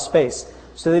across space.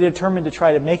 So they determined to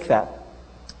try to make that.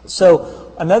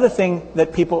 So another thing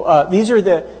that people, these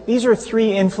are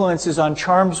 3 influences on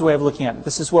Charm's way of looking at it.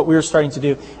 This is what we're starting to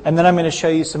do. And then I'm going to show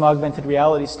you some augmented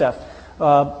reality stuff.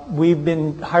 We've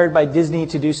been hired by Disney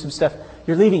to do some stuff.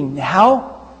 You're leaving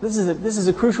now? This is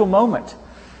a crucial moment.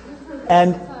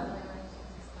 And,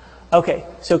 okay,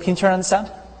 so can you turn on the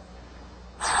sound?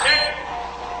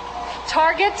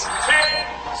 target.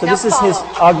 So this is his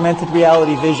augmented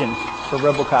reality vision for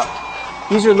RoboCop.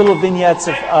 These are little vignettes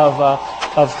of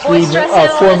four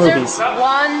movies that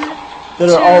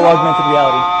are all augmented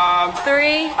reality.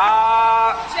 3.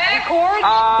 Record.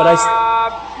 But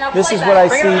this is what I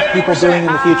see people doing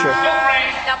in the future.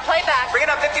 Now play back. Bring it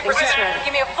up 50%.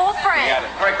 Give me a full frame. Got it.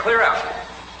 All right, clear out.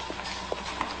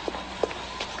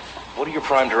 What are your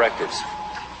prime directives?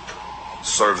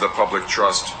 Serve the public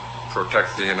trust,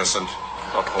 protect the innocent,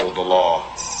 uphold the law.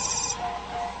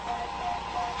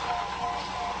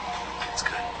 That's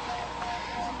good.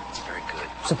 That's very good.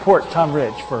 Support Tom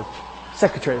Ridge for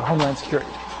Secretary of Homeland Security.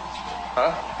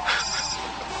 Huh?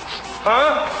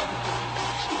 Huh?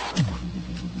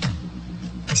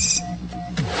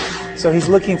 So he's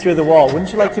looking through the wall.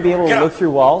 Wouldn't you like to be able to look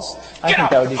through walls? I think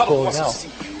that would be cool as hell.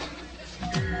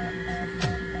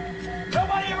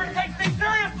 Nobody ever takes me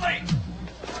seriously!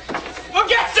 Well,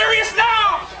 get serious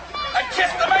now! I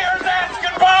kissed the mayor's ass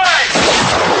goodbye!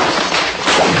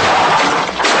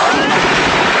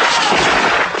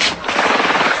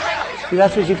 See,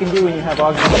 that's what you can do when you have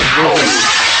augmented vision.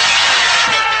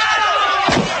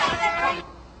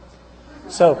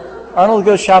 So, Arnold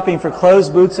goes shopping for clothes,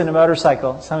 boots, and a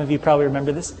motorcycle. Some of you probably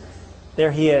remember this.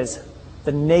 There he is,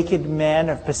 the naked man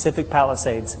of Pacific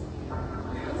Palisades.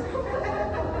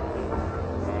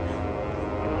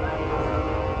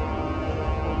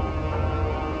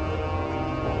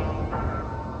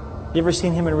 You ever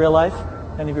seen him in real life?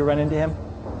 Any of you run into him?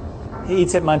 He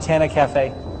eats at Montana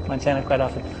Cafe. Montana quite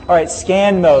often. All right,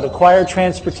 scan mode, acquire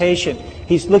transportation.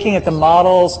 He's looking at the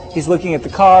models. He's looking at the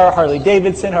car, Harley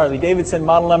Davidson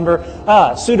model number.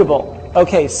 Suitable.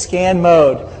 Okay, scan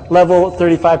mode, level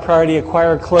 35 priority,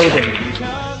 acquire clothing.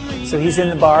 So he's in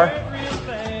the bar.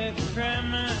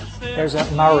 There's a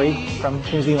Maori from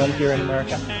New Zealand here in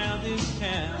America.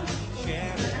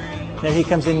 There he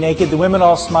comes in naked. The women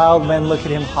all smile. Men look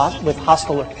at him with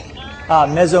hostile look.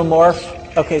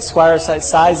 Mesomorph. Okay, Squire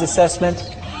size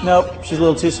assessment. Nope, she's a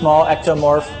little too small.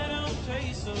 Ectomorph.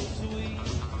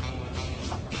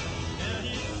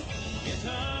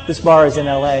 This bar is in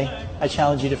LA. I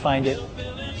challenge you to find it.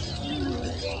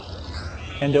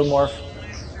 Endomorph.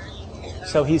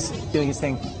 So he's doing his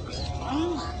thing.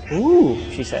 Ooh,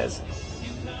 she says.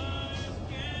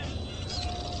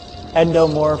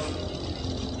 Endomorph.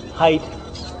 Height.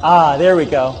 There we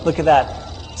go. Look at that.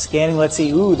 Scanning, let's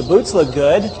see. Ooh, the boots look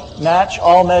good. Match,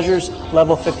 all measures,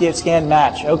 level 58 scan,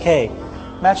 match. Okay.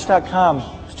 Match.com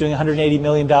is doing $180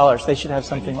 million. They should have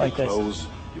something like this. Your clothes,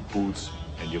 your boots,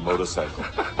 and your motorcycle.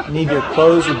 You need your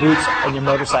clothes, your boots, and your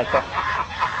motorcycle.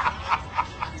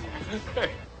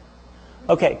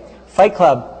 Okay. Fight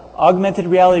Club. Augmented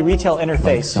reality retail interface.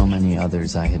 Like so many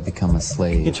others, I had become a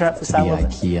slave you turn up the to sound the a little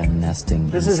IKEA nesting.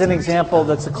 This is an example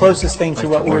that's the closest thing to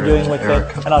what we're doing with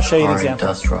it, and I'll show you an example.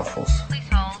 Dust ruffles.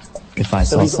 If I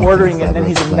So saw he's something ordering it, and then clever,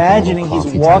 he's like a imagining little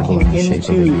he's coffee walking table in the shape of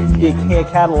a into yin the yang,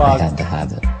 IKEA catalog, I had to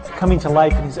have it. coming to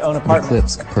life in his own apartment.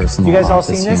 Eclipse personal You guys all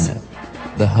office seen this? unit.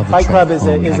 The Fight Club is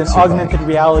an augmented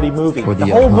reality movie. Or The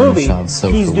the whole movie, Upanishad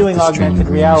sofa he's with doing the string augmented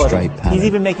green reality. stripe pattern. He's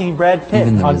even making Brad Pitt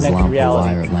Even the augmented Islamp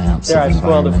reality. wire lamps There, of I've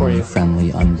spoiled it for you. environmentally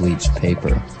friendly unbleached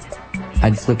paper.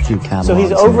 I'd flip through catalogs. So he's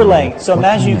and overlaying. wonder, So what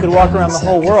imagine you kind could of walk around the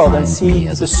whole concept world and defines me see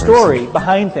as the a person? story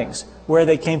behind things, where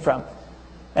they came from.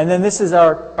 And then this is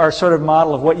our sort of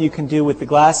model of what you can do with the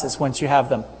glasses once you have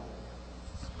them.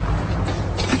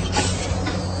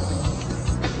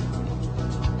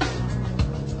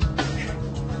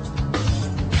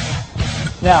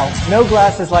 Now, no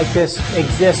glasses like this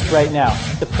exist right now.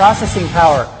 The processing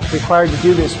power required to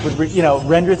do this would,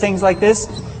 render things like this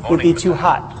would be too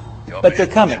hot. But they're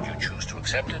coming. Should you choose to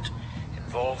accept it,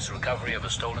 involves recovery of a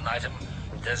stolen item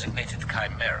designated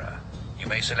Chimera. You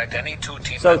may select any two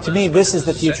team So members. to me, this is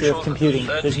the future Essential of computing.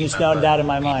 that the There's third just team no member doubt in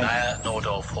my be mind. Maya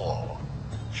Nordorf Hall.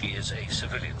 She is a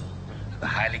civilian and a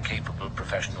highly capable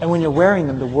professional. And when you're wearing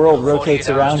them, the world rotates 48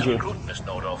 hours around to you. recruit Miss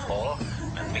Nordorf Hall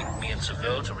and meet me in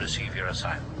Seville to receive your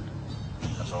assignment.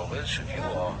 As always, should you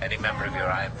or any member of your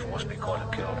Iron Force be caught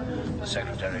or killed, the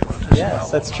Secretary will disavow.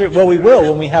 Yes, that's true. Well, we will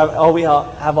when we have all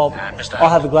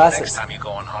have the glasses. Next time you go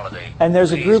on holiday, And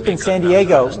there's a group in San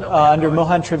Diego under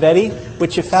Mohan Trivedi,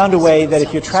 which have found a way that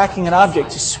if you're tracking an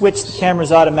object, to switch the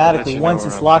cameras automatically once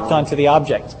it's locked onto the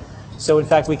object. So in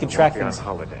fact, we can track things.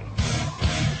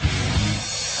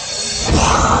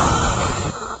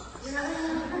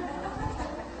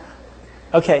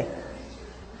 Okay.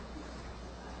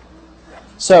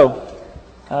 So,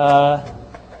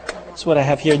 that's what I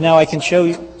have here. Now I can show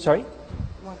you. Sorry?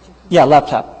 Yeah,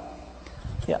 laptop.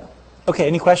 Yeah. Okay,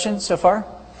 any questions so far?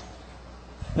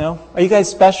 No? Are you guys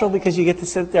special because you get to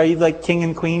sit there? Are you like king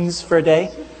and queens for a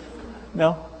day?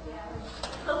 No?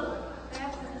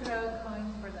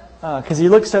 Because you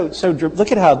look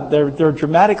look at how they're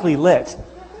dramatically lit,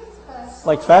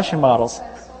 like fashion models.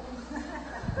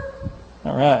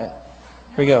 All right,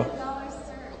 here we go.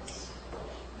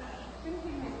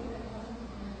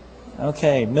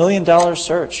 Okay, $1 million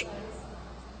search.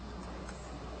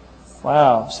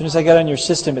 Wow, as soon as I got on your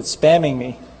system, it's spamming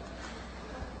me.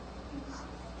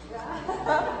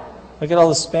 Look at all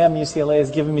the spam UCLA has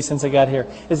given me since I got here.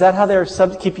 Is that how they're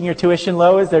keeping your tuition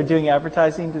low, as they're doing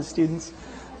advertising to students?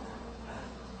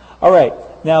 All right,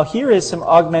 now here is some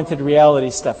augmented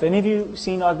reality stuff. Any of you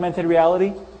seen augmented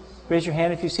reality? Raise your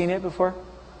hand if you've seen it before.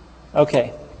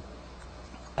 Okay.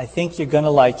 I think you're going to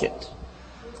like it.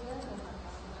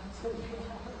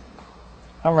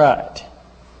 All right.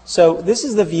 So this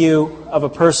is the view of a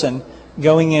person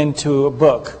going into a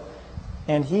book.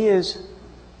 And he is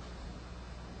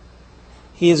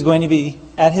going to be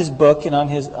at his book, and on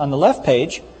the left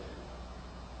page,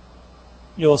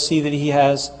 you'll see that he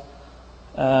has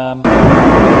oh,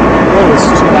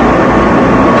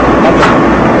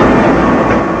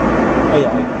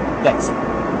 yeah, thanks.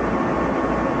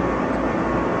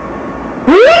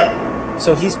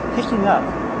 So he's picking up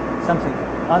something.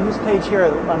 On this page here,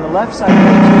 on the left side,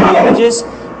 there are 2 images,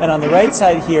 and on the right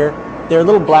side here, there are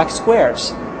little black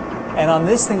squares. And on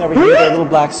this thing over here, there are little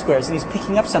black squares, and he's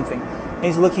picking up something. And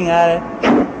he's looking at it,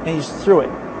 and he just threw it.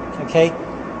 Okay?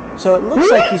 So it looks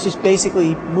like he's just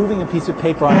basically moving a piece of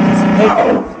paper on a piece of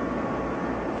paper.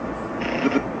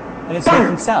 And it's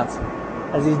making sounds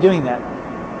as he's doing that.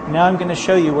 Now I'm going to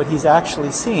show you what he's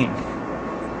actually seeing.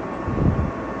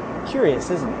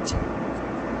 Curious, isn't it?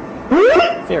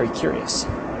 Very curious.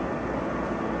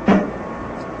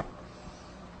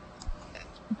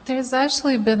 There's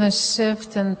actually been a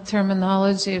shift in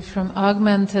terminology from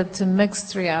augmented to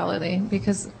mixed reality,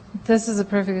 because this is a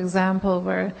perfect example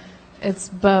where it's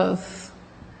both.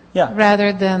 Yeah.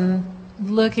 Rather than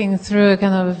looking through a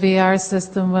kind of a VR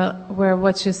system where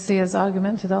what you see is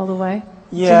augmented all the way.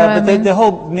 Yeah, but the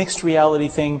whole mixed reality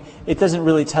thing, it doesn't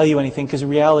really tell you anything because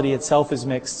reality itself is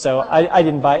mixed. So I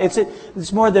didn't buy it.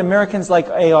 It's more the Americans like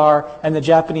AR and the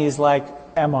Japanese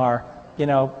like MR, you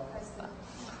know.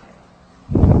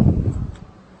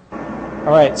 All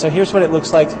right, so here's what it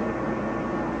looks like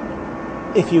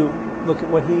if you look at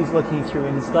what he's looking through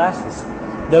in his glasses.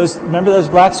 Remember those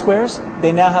black squares?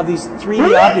 They now have these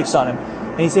 3D objects on him,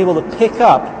 and he's able to pick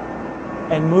up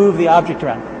and move the object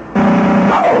around.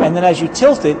 And then as you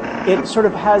tilt it, it sort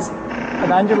of has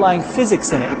an underlying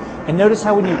physics in it. And notice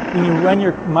how when you run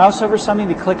your mouse over something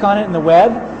to click on it in the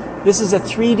web, this is a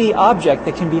 3D object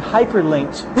that can be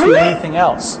hyperlinked to anything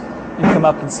else and come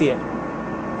up and see it.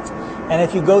 And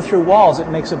if you go through walls, it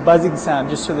makes a buzzing sound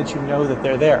just so that you know that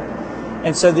they're there.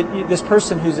 And so that this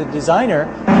person who's a designer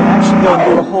can actually go and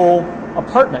do a whole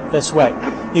apartment this way.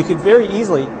 You could very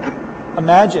easily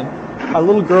imagine a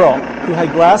little girl who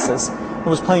had glasses and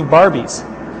was playing Barbies,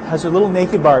 has her little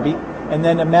naked Barbie, and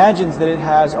then imagines that it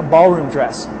has a ballroom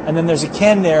dress. And then there's a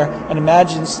Ken there and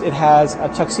imagines it has a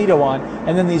tuxedo on.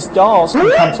 And then these dolls can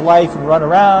come to life and run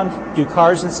around, do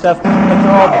cars and stuff, but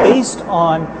they're all based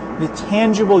on the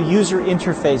tangible user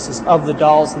interfaces of the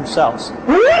dolls themselves.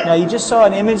 Now you just saw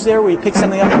an image there where he picked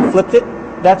something up and flipped it.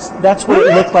 That's what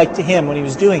it looked like to him when he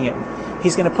was doing it.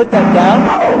 He's going to put that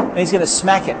down and he's going to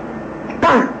smack it.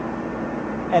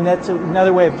 And that's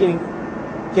another way of getting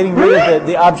rid of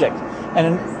the object.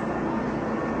 And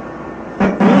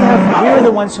we are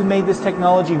the ones who made this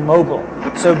technology mobile.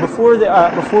 So before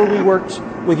we worked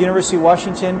with University of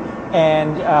Washington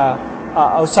and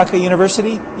Osaka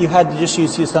University, you had to just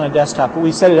use this on a desktop. But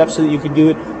we set it up so that you could do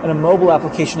it in a mobile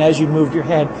application. As you moved your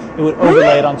head, it would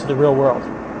overlay it onto the real world.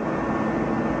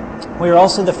 We were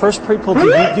also the first people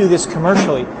to do this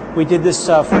commercially. We did this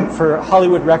for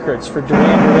Hollywood Records, for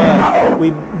Duran Duran.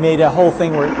 We made a whole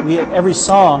thing where every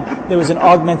song, there was an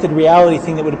augmented reality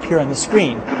thing that would appear on the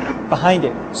screen behind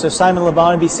it. So Simon Le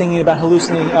Bon would be singing about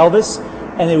hallucinating Elvis,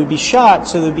 and it would be shot,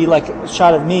 so there would be like a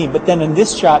shot of me, but then in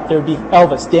this shot, there would be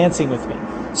Elvis dancing with me.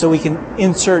 So we can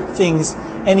insert things,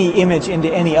 any image into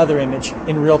any other image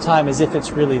in real time as if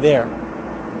it's really there.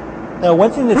 Now,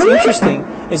 one thing that's interesting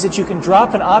is that you can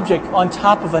drop an object on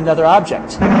top of another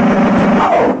object.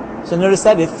 So notice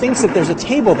that it thinks that there's a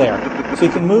table there, so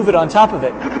you can move it on top of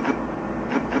it.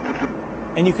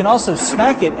 And you can also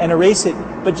smack it and erase it,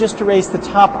 but just erase the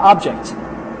top object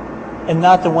and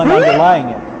not the one underlying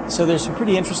it. So there's some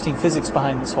pretty interesting physics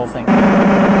behind this whole thing.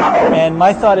 And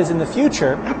my thought is in the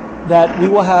future that we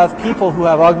will have people who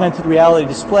have augmented reality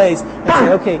displays and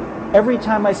say, okay, every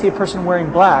time I see a person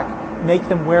wearing black, make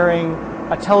them wearing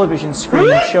a television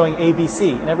screen showing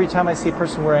ABC. And every time I see a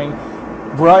person wearing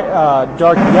bright,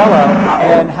 dark yellow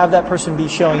and have that person be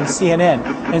showing CNN.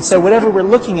 And so whatever we're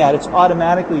looking at, it's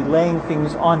automatically laying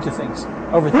things onto things,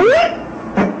 over things.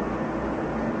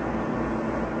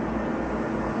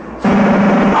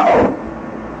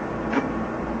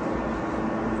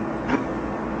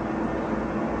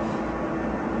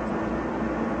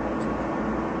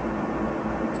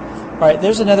 All right,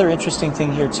 there's another interesting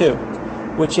thing here too,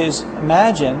 which is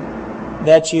imagine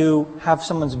that you have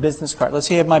someone's business card. Let's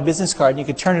say you have my business card and you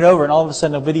could turn it over and all of a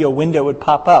sudden a video window would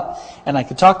pop up and I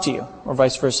could talk to you, or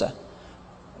vice versa.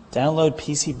 Download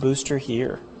PC Booster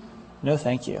here. No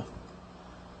thank you.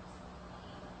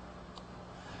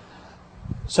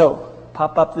 So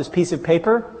pop up this piece of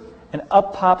paper and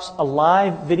up pops a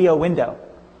live video window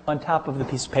on top of the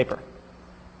piece of paper.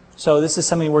 So this is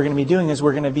something we're going to be doing, is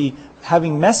we're going to be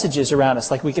having messages around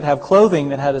us. Like we could have clothing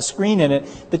that had a screen in it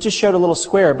that just showed a little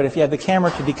square, but if you had the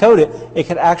camera to decode it, it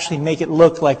could actually make it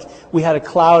look like we had a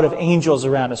cloud of angels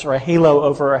around us, or a halo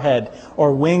over our head,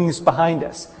 or wings behind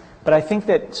us. But I think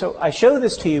that, so I show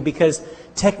this to you because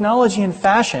technology and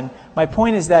fashion, my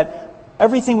point is that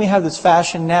everything we have that's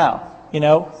fashion now, you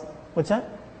know, what's that?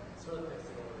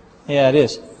 Yeah, it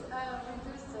is.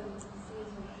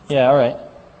 Yeah, all right.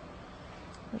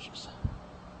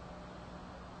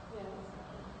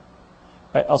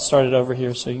 All right, I'll start it over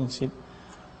here so you can see.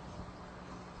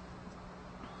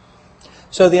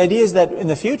 So the idea is that in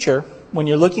the future, when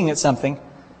you're looking at something,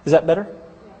 is that better?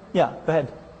 Yeah, go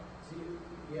ahead.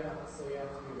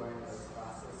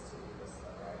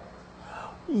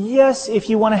 Yes, if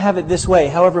you want to have it this way.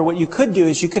 However, what you could do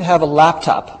is you could have a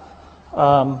laptop,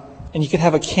 and you could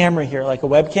have a camera here, like a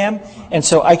webcam, and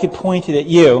so I could point it at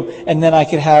you, and then I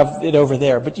could have it over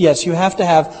there. But yes, you have to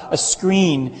have a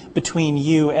screen between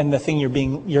you and the thing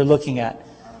you're looking at.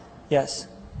 Yes,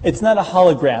 it's not a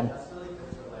hologram.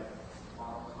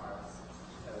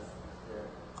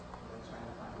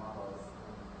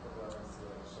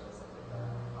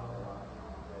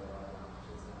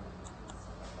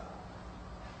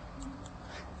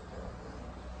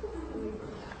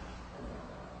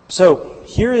 So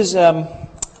here is a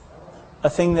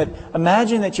thing that,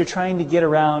 imagine that you're trying to get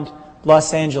around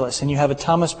Los Angeles and you have a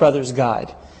Thomas Brothers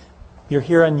guide. You're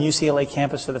here on UCLA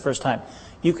campus for the first time.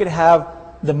 You could have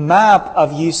the map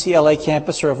of UCLA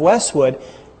campus or of Westwood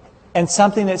and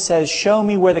something that says, show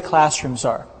me where the classrooms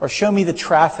are, or show me the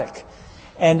traffic.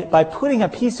 And by putting a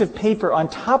piece of paper on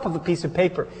top of a piece of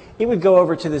paper, it would go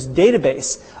over to this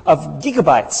database of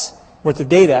gigabytes worth of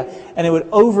data, and it would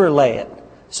overlay it.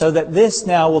 So that this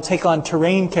now will take on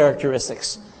terrain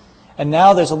characteristics. And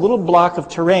now there's a little block of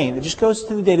terrain that just goes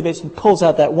to the database and pulls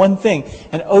out that one thing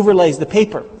and overlays the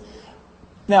paper.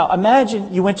 Now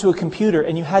imagine you went to a computer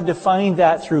and you had to find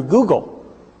that through Google.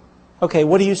 Okay,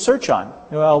 what do you search on?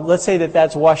 Well, let's say that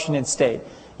that's Washington State.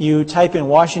 You type in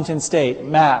Washington State,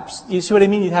 maps. You see what I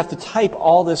mean? You'd have to type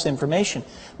all this information.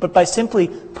 But by simply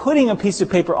putting a piece of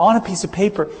paper on a piece of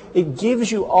paper, it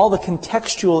gives you all the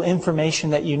contextual information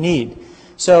that you need.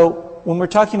 So when we're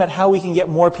talking about how we can get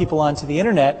more people onto the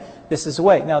internet, this is a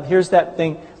way. Now here's that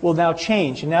thing will now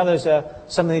change, and now there's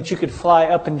something that you could fly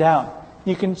up and down.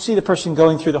 You can see the person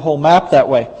going through the whole map that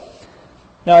way.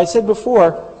 Now I said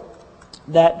before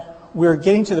that we're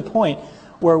getting to the point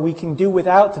where we can do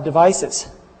without the devices.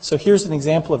 So here's an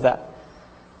example of that.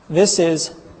 This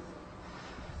is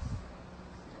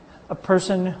a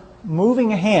person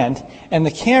moving a hand, and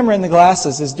the camera in the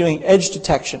glasses is doing edge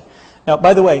detection. Now,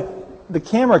 by the way, the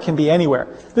camera can be anywhere.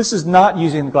 This is not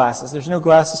using the glasses. There's no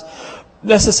glasses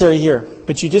necessary here.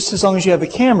 But you just, as long as you have the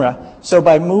camera, so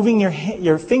by moving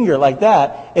your finger like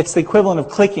that, it's the equivalent of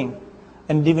clicking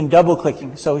and even double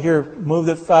clicking. So here, move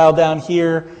the file down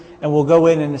here, and we'll go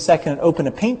in a second and open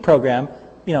a paint program,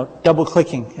 you know, double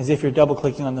clicking, as if you're double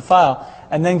clicking on the file,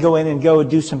 and then go in and go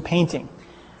do some painting.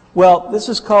 Well, this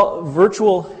is called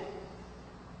virtual.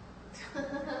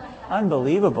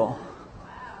 Unbelievable.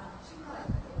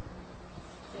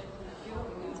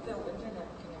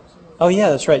 Oh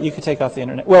yeah, that's right. You could take off the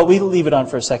internet. Well, we leave it on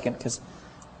for a second because.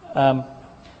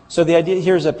 So the idea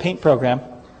here is a paint program.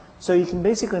 So you can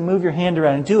basically move your hand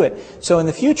around and do it. So in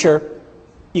the future,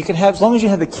 you could have, as long as you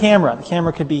have the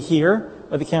camera could be here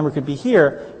or the camera could be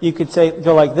here. You could say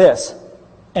go like this,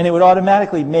 and it would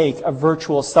automatically make a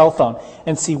virtual cell phone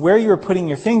and see where you were putting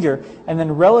your finger, and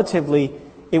then relatively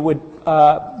it would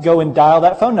go and dial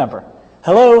that phone number.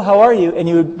 Hello, how are you? And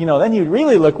you would, then you'd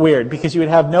really look weird because you would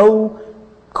have no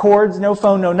cords, no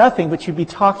phone, no nothing, but you'd be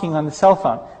talking on the cell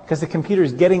phone because the computer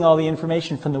is getting all the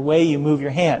information from the way you move your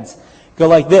hands. Go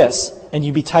like this, and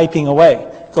you'd be typing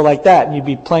away. Go like that, and you'd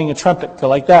be playing a trumpet. Go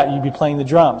like that, and you'd be playing the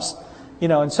drums,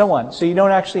 and so on. So you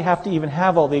don't actually have to even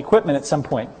have all the equipment at some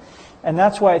point. And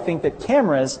that's why I think that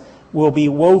cameras will be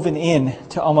woven in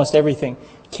to almost everything.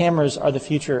 Cameras are the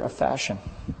future of fashion.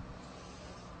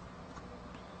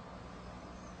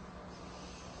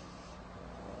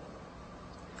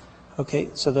 Okay,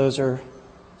 so those are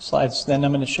slides. Then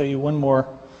I'm going to show you one more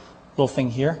little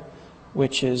thing here,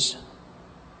 which is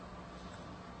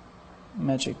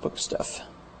magic book stuff.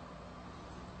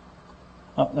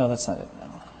 Oh, no, that's not it.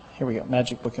 No. Here we go,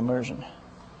 magic book immersion.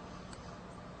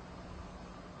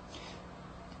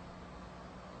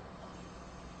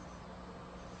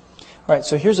 All right,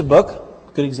 so here's a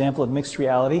book, good example of mixed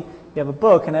reality. You have a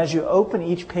book, and as you open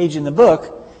each page in the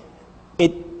book,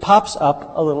 it pops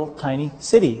up a little tiny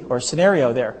city or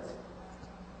scenario there.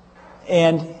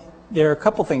 And there are a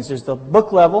couple things. There's the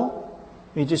book level.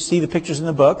 You just see the pictures in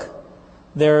the book.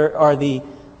 There are the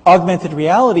augmented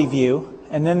reality view,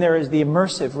 and then there is the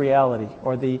immersive reality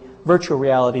or the virtual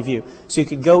reality view. So you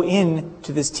could go in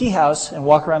to this tea house and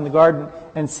walk around the garden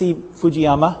and see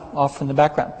Fujiyama off in the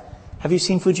background. Have you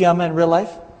seen Fujiyama in real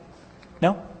life?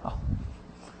 No? Oh.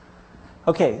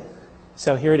 Okay,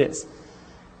 so here it is.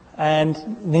 And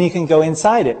then you can go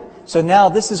inside it. So now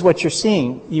this is what you're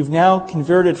seeing. You've now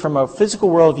converted from a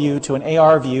physical world view to an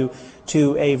AR view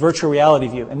to a virtual reality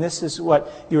view. And this is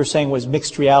what you were saying was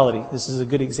mixed reality. This is a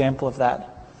good example of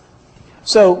that.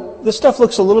 So this stuff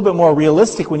looks a little bit more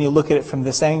realistic when you look at it from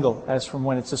this angle as from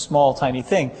when it's a small, tiny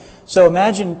thing. So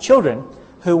imagine children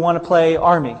who want to play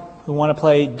army, who want to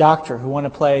play doctor, who want to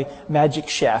play magic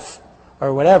chef,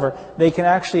 or whatever. They can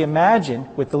actually imagine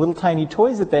with the little tiny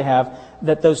toys that they have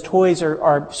that those toys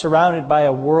are surrounded by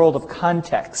a world of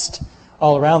context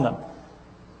all around them.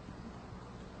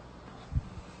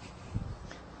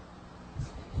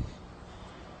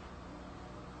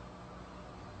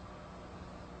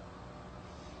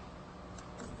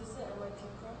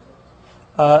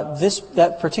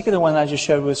 That particular one I just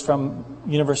showed was from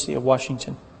University of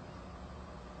Washington.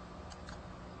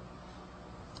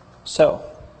 So,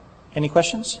 any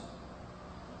questions?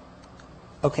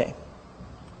 Okay.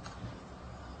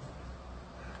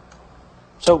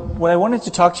 So what I wanted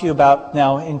to talk to you about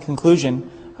now in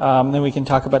conclusion, then we can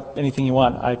talk about anything you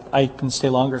want. I can stay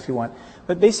longer if you want.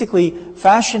 But basically,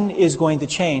 fashion is going to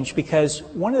change because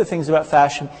one of the things about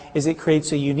fashion is it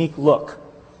creates a unique look.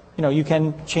 You know, you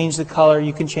can change the color,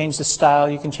 you can change the style,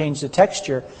 you can change the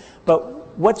texture,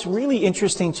 but what's really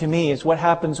interesting to me is what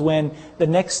happens when the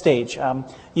next stage,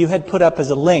 you had put up as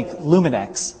a link,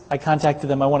 Luminex. I contacted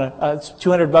them, I want it's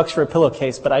 $200 for a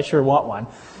pillowcase, but I sure want one.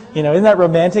 You know, isn't that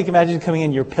romantic? Imagine coming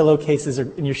in, your pillowcases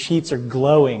and your sheets are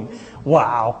glowing.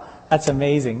 Wow, that's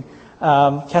amazing.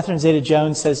 Catherine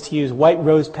Zeta-Jones says to use white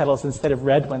rose petals instead of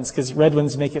red ones because red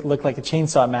ones make it look like a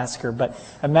chainsaw massacre. But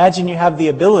imagine you have the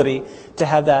ability to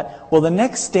have that. Well, the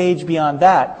next stage beyond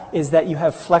that is that you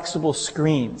have flexible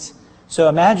screens. So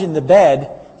imagine the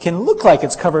bed can look like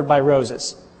it's covered by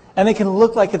roses. And it can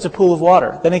look like it's a pool of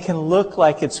water. Then it can look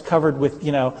like it's covered with,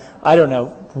 you know, I don't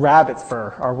know, rabbit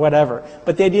fur or whatever.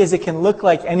 But the idea is it can look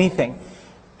like anything.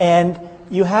 And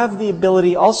you have the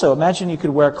ability also, imagine you could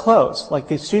wear clothes. Like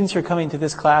the students who are coming to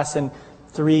this class in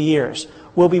 3 years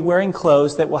will be wearing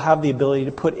clothes that will have the ability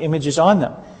to put images on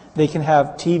them. They can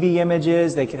have TV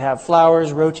images, they can have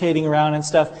flowers rotating around and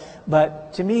stuff.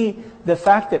 But to me, the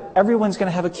fact that everyone's going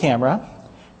to have a camera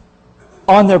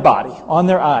on their body, on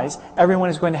their eyes, everyone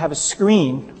is going to have a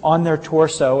screen on their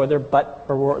torso or their butt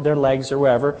or their legs or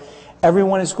wherever.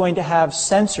 Everyone is going to have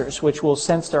sensors which will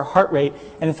sense their heart rate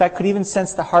and in fact could even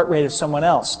sense the heart rate of someone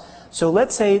else. So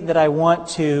let's say that I want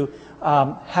to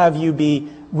have you be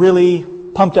really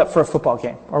pumped up for a football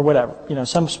game or whatever, you know,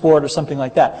 some sport or something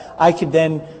like that. I could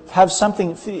then have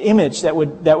something, image that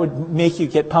would make you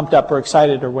get pumped up or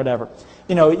excited or whatever.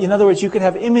 You know, in other words, you could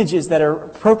have images that are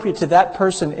appropriate to that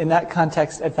person in that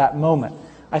context at that moment.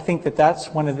 I think that that's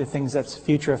one of the things that's the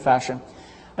future of fashion.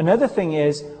 Another thing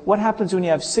is, what happens when you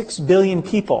have 6 billion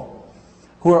people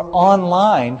who are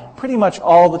online pretty much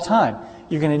all the time?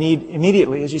 You're going to need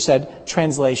immediately, as you said,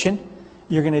 translation.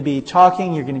 You're going to be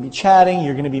talking, you're going to be chatting,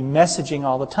 you're going to be messaging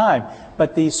all the time.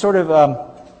 But the sort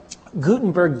of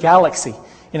Gutenberg galaxy,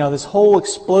 you know, this whole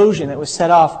explosion that was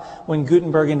set off when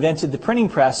Gutenberg invented the printing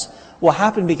press will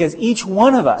happen because each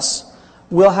one of us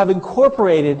will have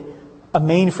incorporated a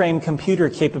mainframe computer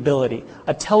capability,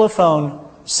 a telephone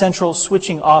central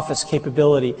switching office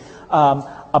capability,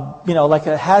 you know, like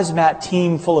a hazmat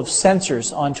team full of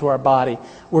sensors onto our body.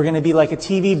 We're going to be like a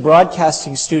TV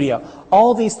broadcasting studio.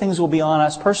 All these things will be on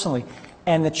us personally.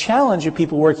 And the challenge of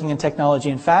people working in technology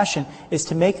and fashion is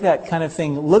to make that kind of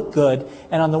thing look good.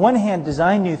 And on the one hand,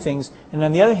 design new things. And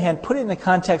on the other hand, put it in a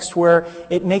context where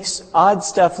it makes odd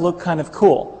stuff look kind of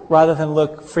cool rather than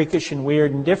look freakish and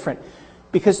weird and different.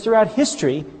 Because throughout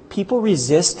history, people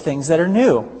resist things that are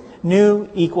new. New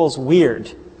equals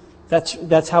weird.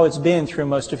 That's how it's been through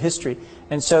most of history.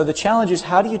 And so the challenge is,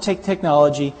 how do you take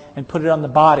technology and put it on the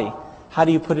body? How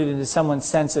do you put it into someone's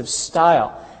sense of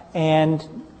style? And,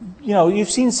 you know, you've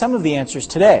seen some of the answers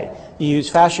today. You use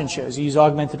fashion shows, you use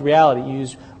augmented reality, you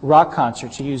use rock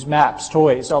concerts, you use maps,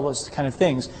 toys, all those kind of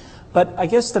things. But I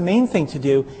guess the main thing to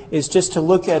do is just to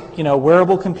look at, you know,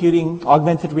 wearable computing,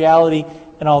 augmented reality,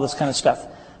 and all this kind of stuff.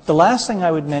 The last thing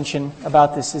I would mention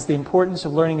about this is the importance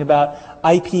of learning about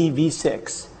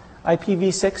IPv6.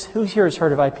 IPv6, who here has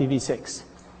heard of IPv6?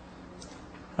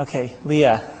 Okay,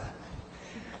 Leah.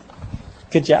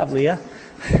 Good job, Leah.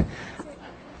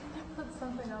 Put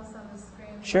something else on the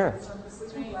screen. Sure.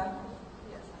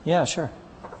 Yeah, sure.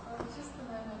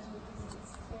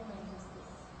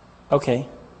 Okay.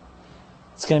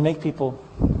 It's going to make people...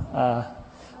 well,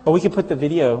 we could put the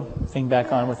video thing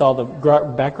back on with all the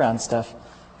background stuff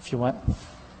if you want.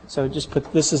 So just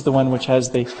put... This is the one which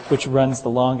has which runs the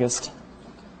longest.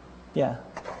 Yeah.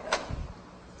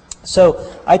 So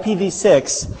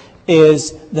IPv6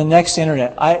 is the next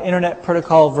internet. Internet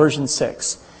Protocol version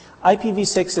 6.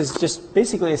 IPv6 is just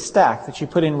basically a stack that you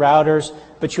put in routers,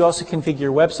 but you also configure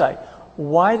your website.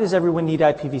 Why does everyone need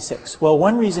IPv6? Well,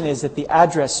 one reason is that the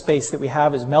address space that we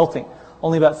have is melting.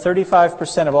 Only about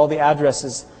 35% of all the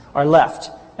addresses are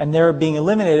left, and they're being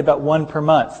eliminated about 1 per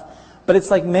month. But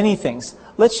it's like many things.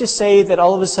 Let's just say that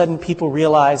all of a sudden people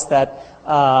realized that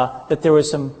that there was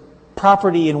some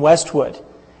property in Westwood,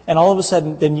 and all of a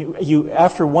sudden then you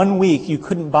after 1 week you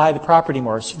couldn't buy the property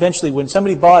more. So eventually when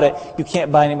somebody bought it, you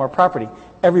can't buy any more property.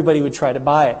 Everybody would try to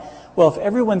buy it. Well, if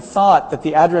everyone thought that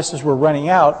the addresses were running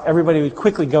out, everybody would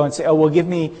quickly go and say, oh, well, give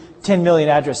me 10 million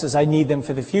addresses. I need them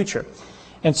for the future.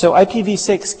 And so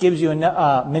IPv6 gives you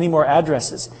many more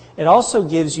addresses. It also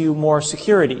gives you more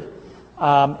security.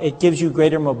 It gives you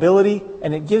greater mobility,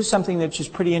 and it gives something which is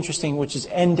pretty interesting, which is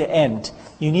end-to-end.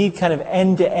 You need kind of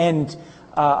end-to-end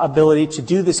ability to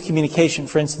do this communication.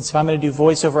 For instance, if I'm going to do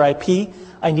voice over IP,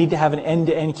 I need to have an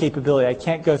end-to-end capability. I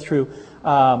can't go through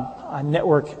a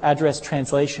network address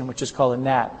translation, which is called a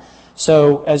NAT.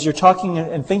 So as you're talking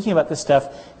and thinking about this stuff,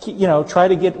 you know, try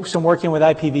to get some work in with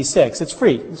IPv6. It's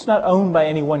free. It's not owned by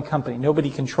any one company. Nobody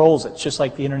controls it. It's just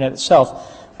like the internet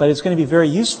itself. But it's going to be very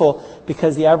useful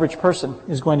because the average person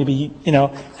is going to be, you know,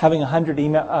 having 100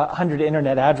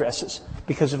 internet addresses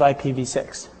because of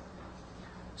IPv6.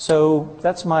 So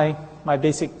that's my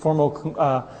basic formal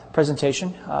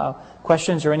presentation.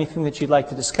 Questions or anything that you'd like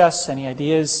to discuss? Any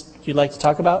ideas you'd like to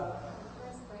talk about?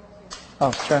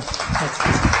 Oh, sure.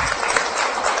 Thanks.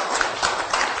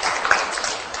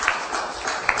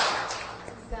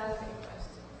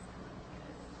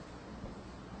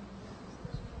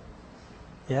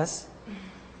 Yes?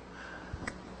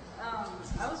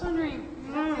 I was wondering...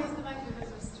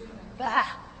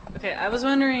 Okay, I was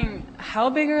wondering, how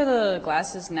big are the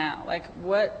glasses now? Like,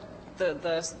 what, with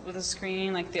the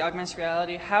screen, like the augmented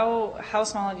reality, how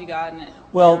small have you gotten it?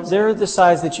 Well, they're the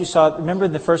size that you saw. Remember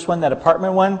the first one, that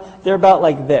apartment one? They're about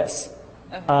like this.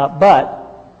 Okay.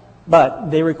 But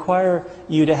they require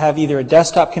you to have either a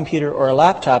desktop computer or a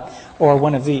laptop or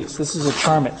one of these. This is a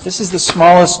Charmit. This is the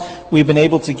smallest we've been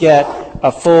able to get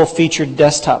a full-featured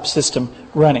desktop system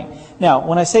running. Now,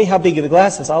 when I say how big are the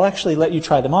glasses, I'll actually let you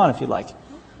try them on if you'd like.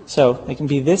 So they can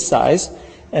be this size,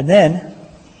 and then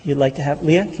you'd like to have...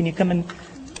 Leah, can you come and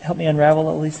help me unravel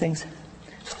all these things?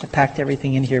 I packed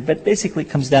everything in here, but basically it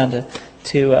comes down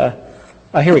to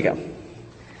oh, here we go.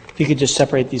 If you could just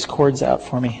separate these cords out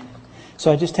for me.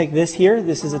 So I just take this here,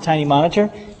 this is a tiny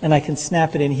monitor, and I can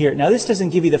snap it in here. Now this doesn't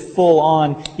give you the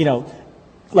full-on, you know,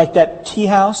 like that tea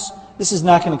house. This is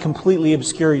not going to completely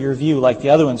obscure your view like the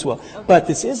other ones will. But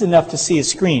this is enough to see a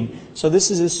screen. So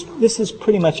this is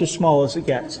pretty much as small as it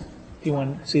gets, if you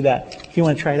want to see that. If you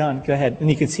want to try it on, go ahead, and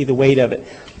you can see the weight of it.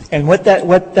 And what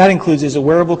that includes is a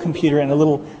wearable computer and a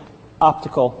little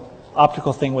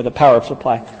optical thing with a power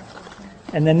supply.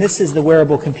 And then this is the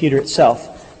wearable computer itself.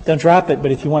 Don't drop it,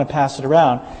 but if you want to pass it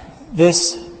around,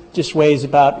 this just weighs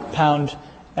about 1.5 pounds,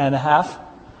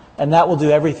 and that will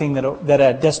do everything that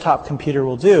a desktop computer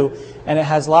will do. And it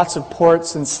has lots of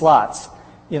ports and slots.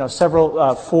 You know,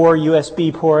 4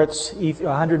 USB ports,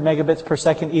 100 megabits per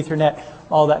second Ethernet,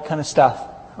 all that kind of stuff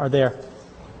are there.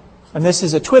 And this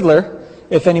is a twiddler.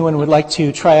 If anyone would like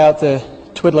to try out the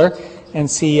twiddler and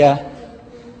see, yeah,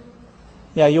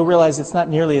 you'll realize it's not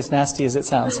nearly as nasty as it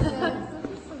sounds.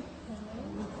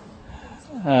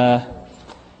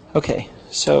 Okay,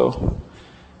 so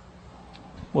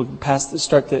we'll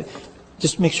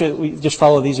just make sure that we just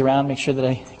follow these around, make sure that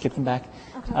I get them back.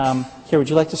 Okay. Here, would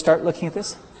you like to start looking at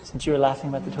this, since you were laughing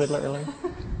about the twiddler earlier?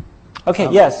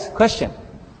 Okay, yes, question.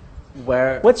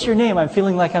 What's your name? I'm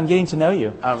feeling like I'm getting to know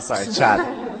you. I'm sorry,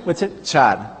 Chad. What's it?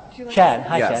 Chad. Chad.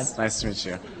 Hi, yes, Chad. nice to meet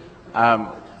you.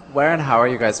 Where and how are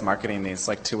you guys marketing these?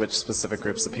 Like, to which specific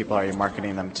groups of people are you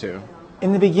marketing them to?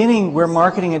 In the beginning, we're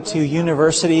marketing it to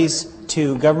universities,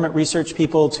 to government research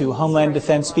people, to Homeland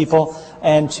Defense people,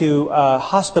 and to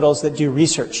hospitals that do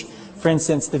research. For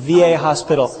instance, the VA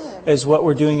hospital is what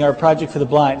we're doing our project for the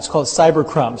blind. It's called Cyber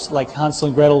Crumbs, like Hansel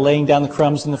and Gretel laying down the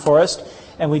crumbs in the forest.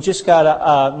 And we just got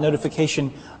a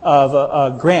notification of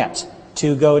a grant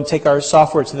to go and take our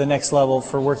software to the next level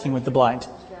for working with the blind.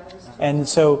 And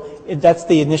so that's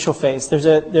the initial phase. There's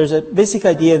a basic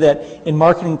idea that in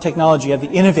marketing technology you have the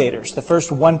innovators, the first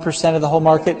 1% of the whole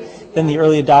market, then the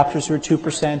early adopters who are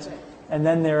 2%, and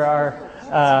then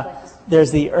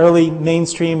there's the early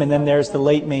mainstream, and then there's the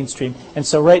late mainstream. And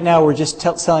so right now we're just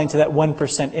selling to that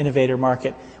 1% innovator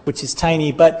market, which is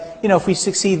tiny. But you know, if we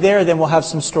succeed there, then we'll have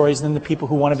some stories, and then the people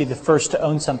who want to be the first to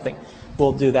own something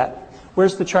will do that.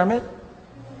 Where's the Charmit?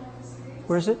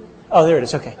 Where is it? Oh, there it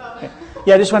is. Okay.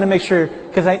 Yeah, I just want to make sure,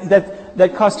 because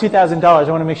that cost $2,000.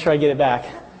 I want to make sure I get it back.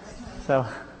 So.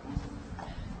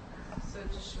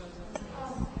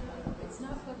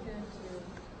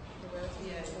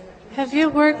 Have you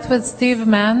worked with Steve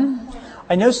Mann?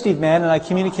 I know Steve Mann, and I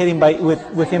communicate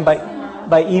with him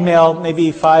by email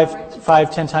maybe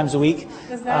 5-10 times a week.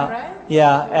 Is that right?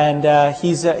 Yeah, and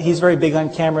he's very big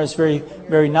on cameras,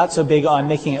 very not so big on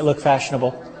making it look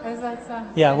fashionable. Is that so?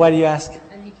 Yeah. Why do you ask?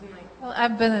 Well,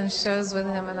 I've been in shows with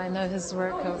him, and I know his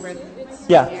work over the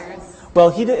years. Well,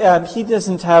 he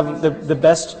doesn't have the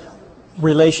best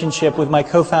relationship with my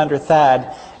co-founder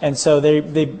Thad, and so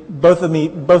they both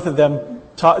of them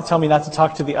tell me not to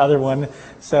talk to the other one.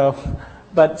 So,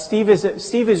 but Steve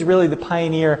is really the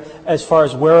pioneer as far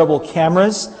as wearable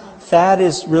cameras. Thad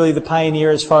is really the pioneer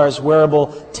as far as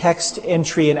wearable text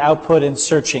entry and output and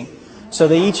searching. So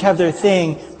they each have their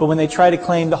thing, but when they try to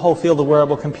claim the whole field of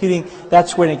wearable computing,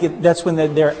 that's when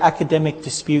their academic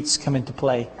disputes come into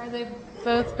play. Are they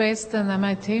both based in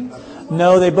MIT?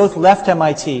 No, they both left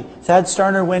MIT. Thad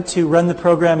Starner went to run the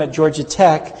program at Georgia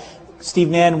Tech. Steve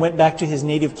Mann went back to his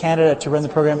native Canada to run the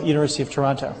program at University of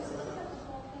Toronto.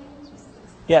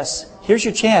 Yes, here's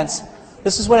your chance.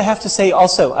 This is what I have to say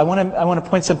also. I want to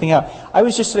point something out. I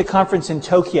was just at a conference in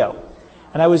Tokyo,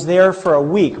 and I was there for a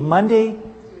week, Monday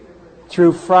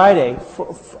through Friday,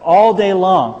 all day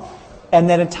long. And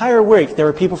that entire week, there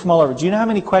were people from all over. Do you know how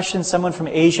many questions someone from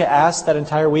Asia asked that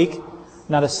entire week?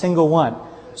 Not a single one.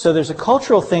 So there's a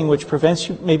cultural thing which prevents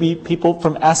maybe people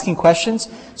from asking questions.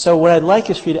 So what I'd like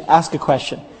is for you to ask a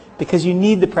question, because you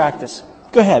need the practice.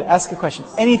 Go ahead, ask a question.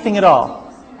 Anything at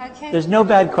all. Okay. There's no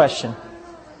bad question.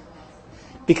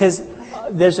 Because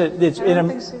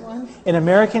in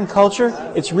American culture,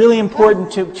 it's really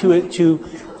important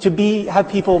to have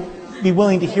people be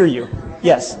willing to hear you.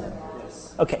 Yes.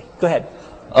 Okay, go ahead.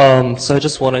 So I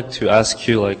just wanted to ask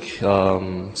you, like,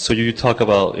 so you talk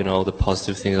about, you know, the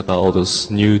positive things about all those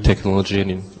new technology,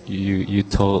 and you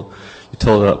told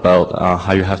about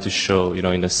how you have to show, you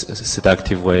know, in a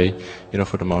seductive way, you know,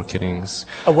 for the marketings.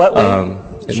 A what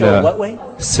way? Show a what way?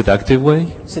 Seductive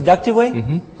way. Seductive way?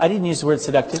 Mm-hmm. I didn't use the word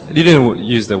seductive. You didn't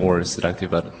use the word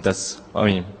seductive, but that's, I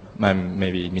mean, I'm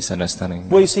maybe misunderstanding.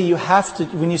 Well, you see, you have to,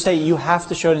 when you say you have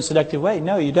to show it in a seductive way,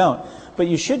 no, you don't. But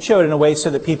you should show it in a way so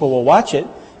that people will watch it.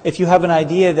 If you have an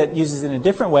idea that uses it in a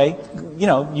different way, you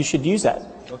know, you should use that.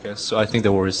 Okay, so I think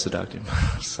the word is seductive.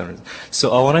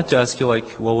 So I wanted to ask you, like,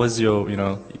 what was your, you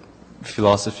know,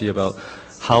 philosophy about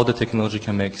how the technology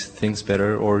can make things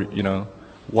better, or, you know,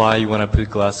 why you want to put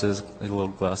glasses, little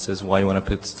glasses, why you want to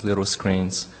put little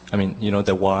screens? I mean, you know,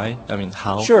 the why? I mean,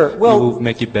 how sure. Well, you will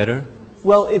make it better?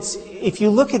 Well, if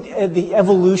you look at the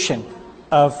evolution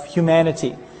of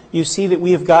humanity, you see that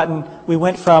we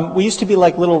used to be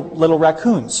like little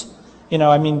raccoons. You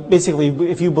know, I mean, basically,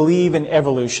 if you believe in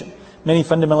evolution. Many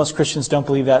fundamentalist Christians don't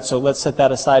believe that, so let's set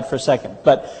that aside for a second.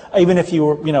 But even if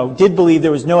you did believe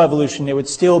there was no evolution, there would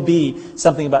still be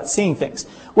something about seeing things.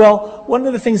 Well, one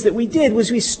of the things that we did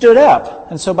was we stood up.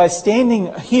 And so by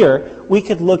standing here, we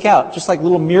could look out, just like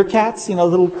little meerkats, you know,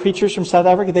 little creatures from South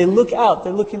Africa. They look out,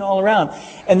 they're looking all around.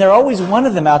 And there's always one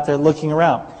of them out there looking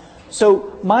around.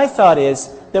 So my thought is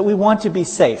that we want to be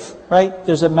safe, right?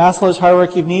 There's a Maslow's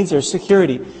hierarchy of needs, there's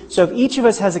security. So if each of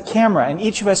us has a camera and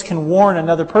each of us can warn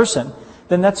another person,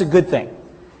 then that's a good thing.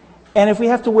 And if we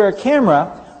have to wear a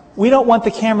camera, we don't want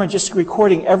the camera just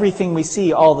recording everything we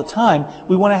see all the time.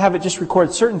 We want to have it just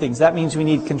record certain things. That means we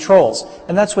need controls.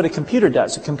 And that's what a computer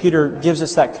does. A computer gives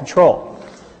us that control.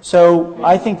 So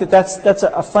I think that that's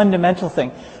a fundamental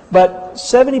thing. But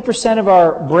 70% of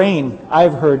our brain,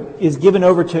 I've heard, is given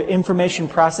over to information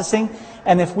processing.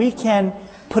 And if we can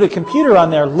put a computer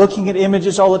on there looking at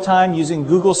images all the time, using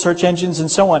Google search engines and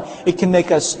so on, it can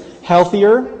make us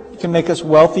healthier, it can make us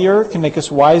wealthier, it can make us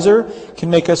wiser, it can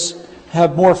make us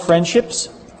have more friendships.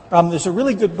 There's a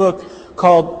really good book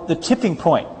called The Tipping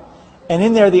Point. And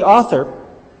in there, the author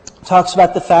talks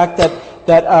about the fact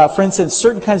that for instance,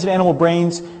 certain kinds of animal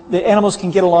brains, the animals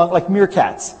can get along, like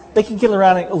meerkats. They can get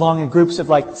along in groups of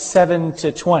like 7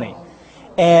 to 20.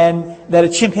 And that a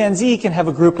chimpanzee can have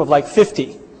a group of like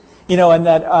 50. You know, and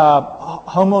that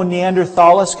Homo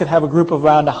neanderthalis could have a group of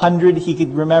around 100 he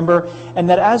could remember. And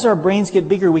that as our brains get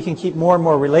bigger, we can keep more and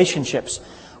more relationships.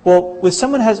 Well, if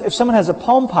someone has a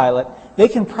Palm Pilot, they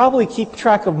can probably keep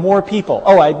track of more people.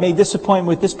 Oh, I made this appointment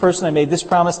with this person. I made this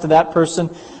promise to that person.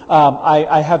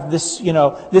 I have this,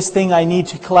 this thing I need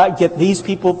to get these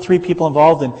people, 3 people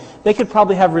involved in. They could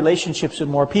probably have relationships with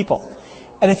more people.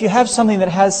 And if you have something that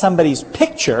has somebody's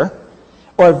picture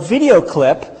or a video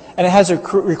clip, and it has a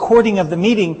recording of the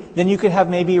meeting, then you could have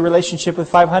maybe a relationship with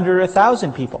 500 or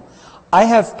 1,000 people. I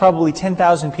have probably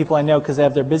 10,000 people I know because I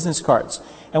have their business cards.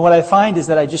 And what I find is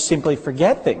that I just simply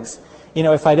forget things.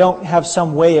 If I don't have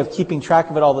some way of keeping track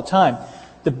of it all the time.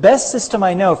 The best system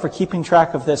I know for keeping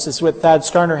track of this is what Thad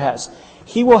Starner has.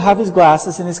 He will have his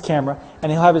glasses and his camera,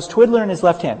 and he'll have his twiddler in his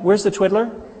left hand. Where's the twiddler?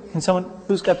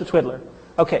 Who's got the twiddler?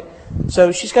 Okay,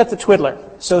 so she's got the twiddler.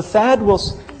 So Thad will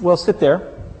sit there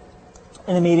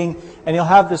in a meeting, and he'll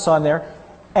have this on there,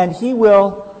 and he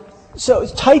will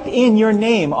type in your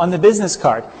name on the business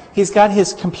card. He's got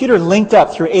his computer linked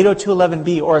up through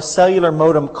 802.11b or a cellular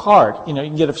modem card. You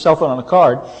can get a cell phone on a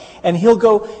card, and he'll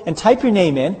go and type your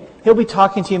name in. He'll be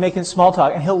talking to you, making small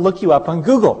talk, and he'll look you up on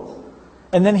Google.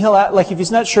 And then he'll, if he's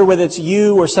not sure whether it's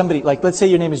you or somebody, like let's say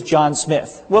your name is John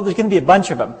Smith. Well, there's going to be a bunch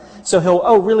of them. So he'll,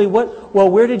 oh, really,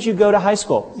 where did you go to high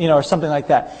school? Or something like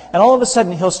that. And all of a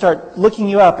sudden he'll start looking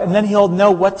you up, and then he'll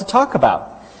know what to talk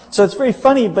about. So it's very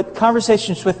funny, but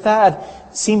conversations with Thad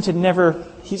seem to never,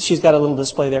 she's got a little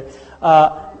display there,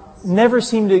 never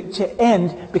seem to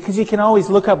end because he can always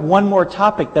look up one more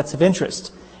topic that's of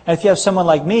interest. And if you have someone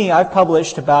like me, I've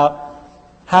published about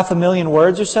 500,000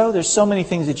 words or so. There's so many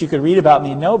things that you could read about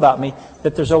me and know about me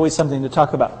that there's always something to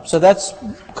talk about. So that's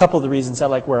a couple of the reasons I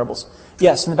like wearables.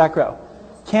 Yes, in the back row.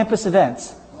 Campus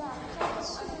events.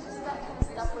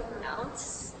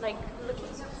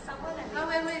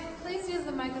 Please use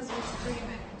the mic as we're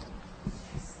streaming.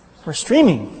 We're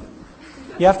streaming.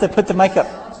 You have to put the mic up.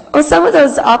 Well, some of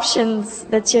those options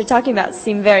that you're talking about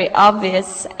seem very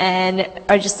obvious and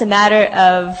are just a matter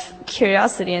of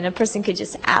curiosity, and a person could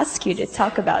just ask you to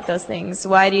talk about those things.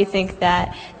 Why do you think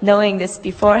that knowing this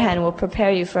beforehand will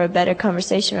prepare you for a better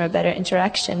conversation or a better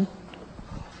interaction?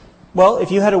 Well,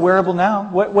 if you had a wearable now,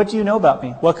 what do you know about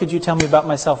me? What could you tell me about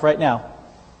myself right now?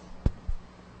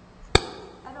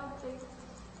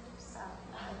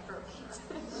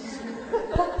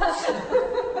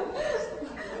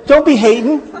 Don't be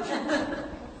hating. I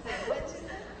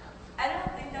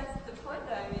don't think that's the point,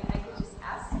 though. I mean, I could just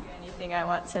ask you anything I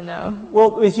want to know.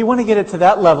 Well, if you want to get it to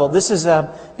that level, this is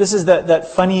that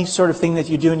funny sort of thing that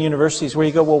you do in universities where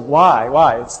you go, well,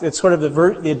 why? It's sort of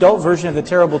the adult version of the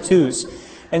terrible twos.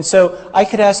 And so I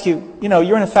could ask you,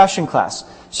 you're in a fashion class.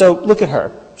 So look at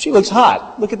her. She looks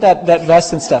hot. Look at that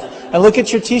vest and stuff. And look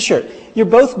at your t-shirt. You're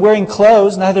both wearing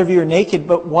clothes. Neither of you are naked,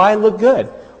 but why look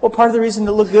good? Well, part of the reason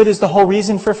to look good is the whole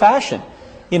reason for fashion.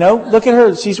 Look at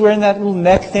her. She's wearing that little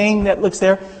neck thing that looks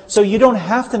there. So you don't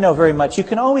have to know very much. You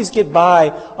can always get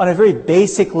by on a very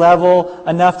basic level,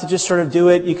 enough to just sort of do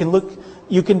it.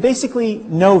 You can basically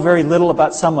know very little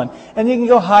about someone. And you can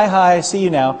go, hi, I see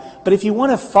you now. But if you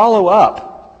want to follow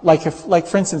up, like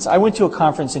for instance, I went to a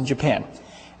conference in Japan.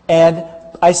 And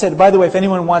I said, by the way, if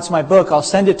anyone wants my book, I'll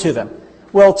send it to them.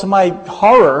 Well, to my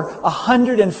horror,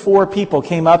 104 people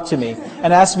came up to me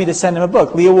and asked me to send them a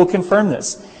book. Leah will confirm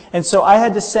this. And so I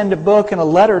had to send a book and a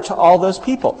letter to all those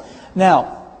people.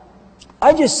 Now,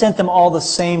 I just sent them all the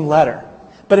same letter.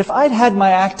 But if I'd had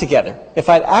my act together, if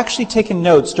I'd actually taken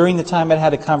notes during the time I'd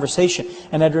had a conversation,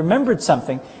 and I'd remembered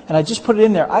something, and I just put it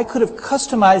in there, I could have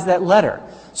customized that letter.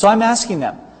 So I'm asking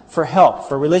them for help,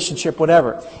 for relationship,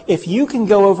 whatever. If you can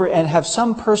go over and have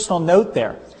some personal note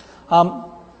there,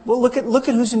 well, look at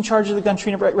who's in charge of the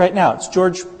country right now. It's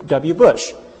George W.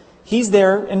 Bush. He's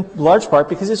there in large part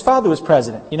because his father was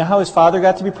president. You know how his father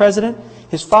got to be president?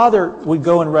 His father would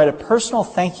go and write a personal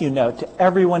thank you note to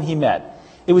everyone he met.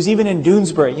 It was even in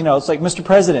Doonesbury. It's like, Mr.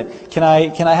 President, can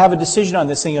I have a decision on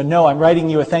this thing? No, I'm writing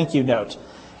you a thank you note.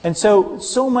 And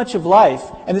so much of life,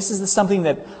 and this is something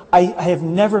that I have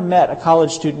never met a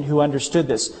college student who understood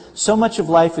this. So much of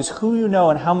life is who you know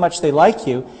and how much they like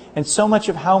you, and so much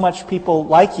of how much people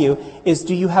like you is,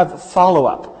 do you have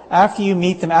follow-up? After you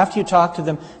meet them, after you talk to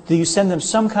them, do you send them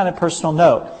some kind of personal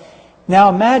note? Now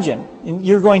imagine,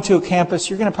 you're going to a campus,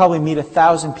 you're going to probably meet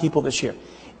 1,000 people this year.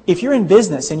 If you're in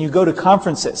business and you go to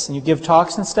conferences and you give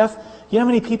talks and stuff, you know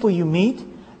how many people you meet?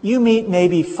 You meet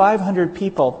maybe 500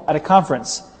 people at a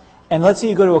conference. And let's say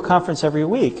you go to a conference every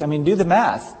week. I mean, do the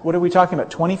math. What are we talking about?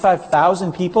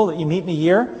 25,000 people that you meet in a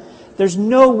year? There's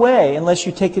no way, unless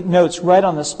you take notes right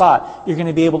on the spot, you're going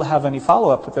to be able to have any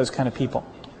follow-up with those kind of people.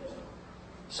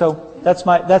 So that's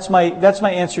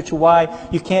my answer to why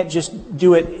you can't just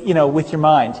do it, with your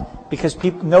mind, because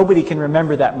nobody can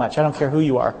remember that much. I don't care who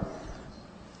you are.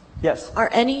 Yes. Are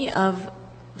any of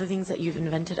the things that you've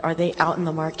invented, are they out in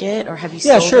the market, or have you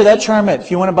Yeah, sold sure, any? that Charm-It.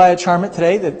 If you want to buy a Charm-It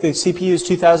today, the CPU is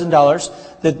 $2,000.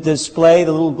 The display,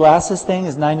 the little glasses thing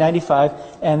is $995,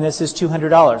 and this is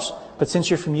 $200. But since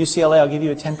you're from UCLA, I'll give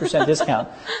you a 10% discount.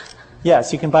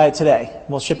 Yes, you can buy it today.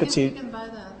 We'll ship it to you. You can buy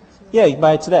that. Yeah, you can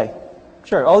buy it today.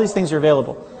 Sure, all these things are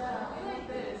available.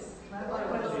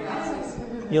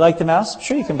 You like the mouse?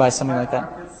 Sure, you can buy something like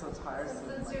that.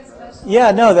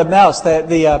 Yeah, no, the mouse, that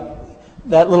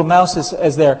little mouse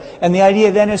is there. And the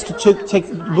idea then is to take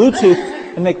Bluetooth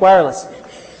and make wireless.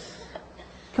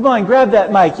 Come on, grab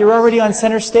that mic. You're already on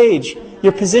center stage.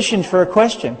 You're positioned for a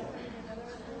question.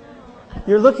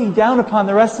 You're looking down upon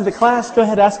the rest of the class. Go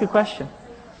ahead, ask a question.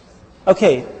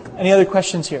 Okay, any other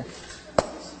questions here?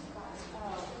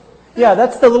 Yeah,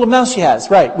 that's the little mouse she has,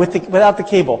 right, without the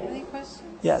cable. Any questions?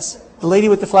 Yes. The lady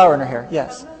with the flower in her hair,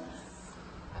 yes.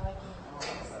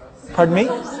 Pardon me?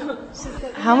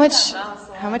 How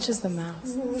much is the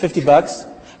mouse? $50.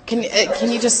 Can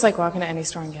you just walk into any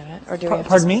store and get it, or do we have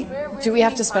Pardon me? Do we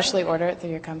have to specially order it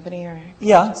through your company, or?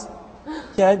 Yeah.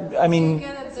 Yeah, I mean.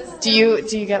 Do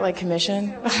you get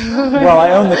commission? Well,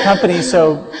 I own the company,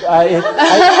 so I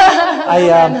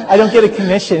don't get a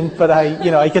commission, but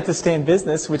I get to stay in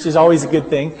business, which is always a good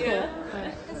thing. Yeah.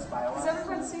 Does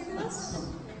everyone see this?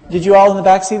 Did you all in the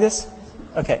back see this?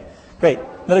 Okay, great.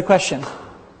 Another question?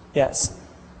 Yes.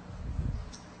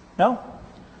 No?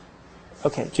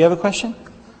 Okay, do you have a question?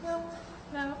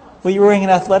 No. Well, you're wearing an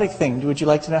athletic thing. Would you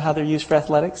like to know how they're used for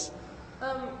athletics?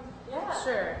 Yeah.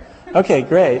 Sure. Okay,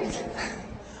 great.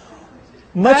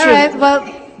 All right, well,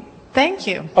 thank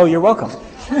you. Oh, you're welcome.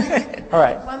 All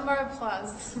right. One more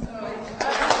applause.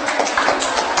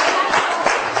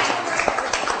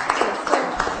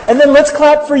 And then let's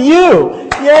clap for you.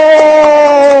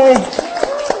 Yay!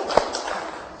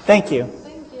 Thank you.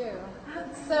 Thank you.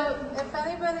 So, if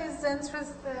anybody's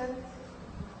interested,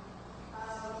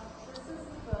 this is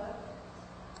the book.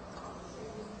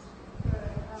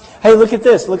 Hey, look at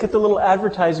this. Look at the little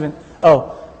advertisement.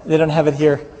 Oh, they don't have it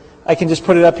here. I can just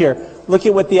put it up here. Look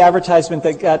at what the advertisement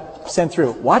that got sent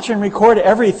through. Watch and record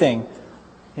everything.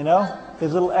 These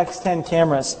little X10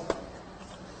 cameras.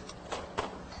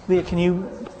 Leah, can you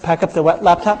pack up the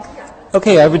laptop?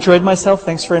 Okay, I've enjoyed myself.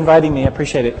 Thanks for inviting me. I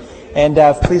appreciate it. And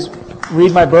please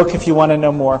read my book if you want to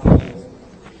know more.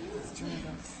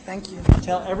 Thank you.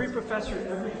 Tell every professor in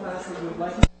every class that you would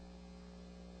like.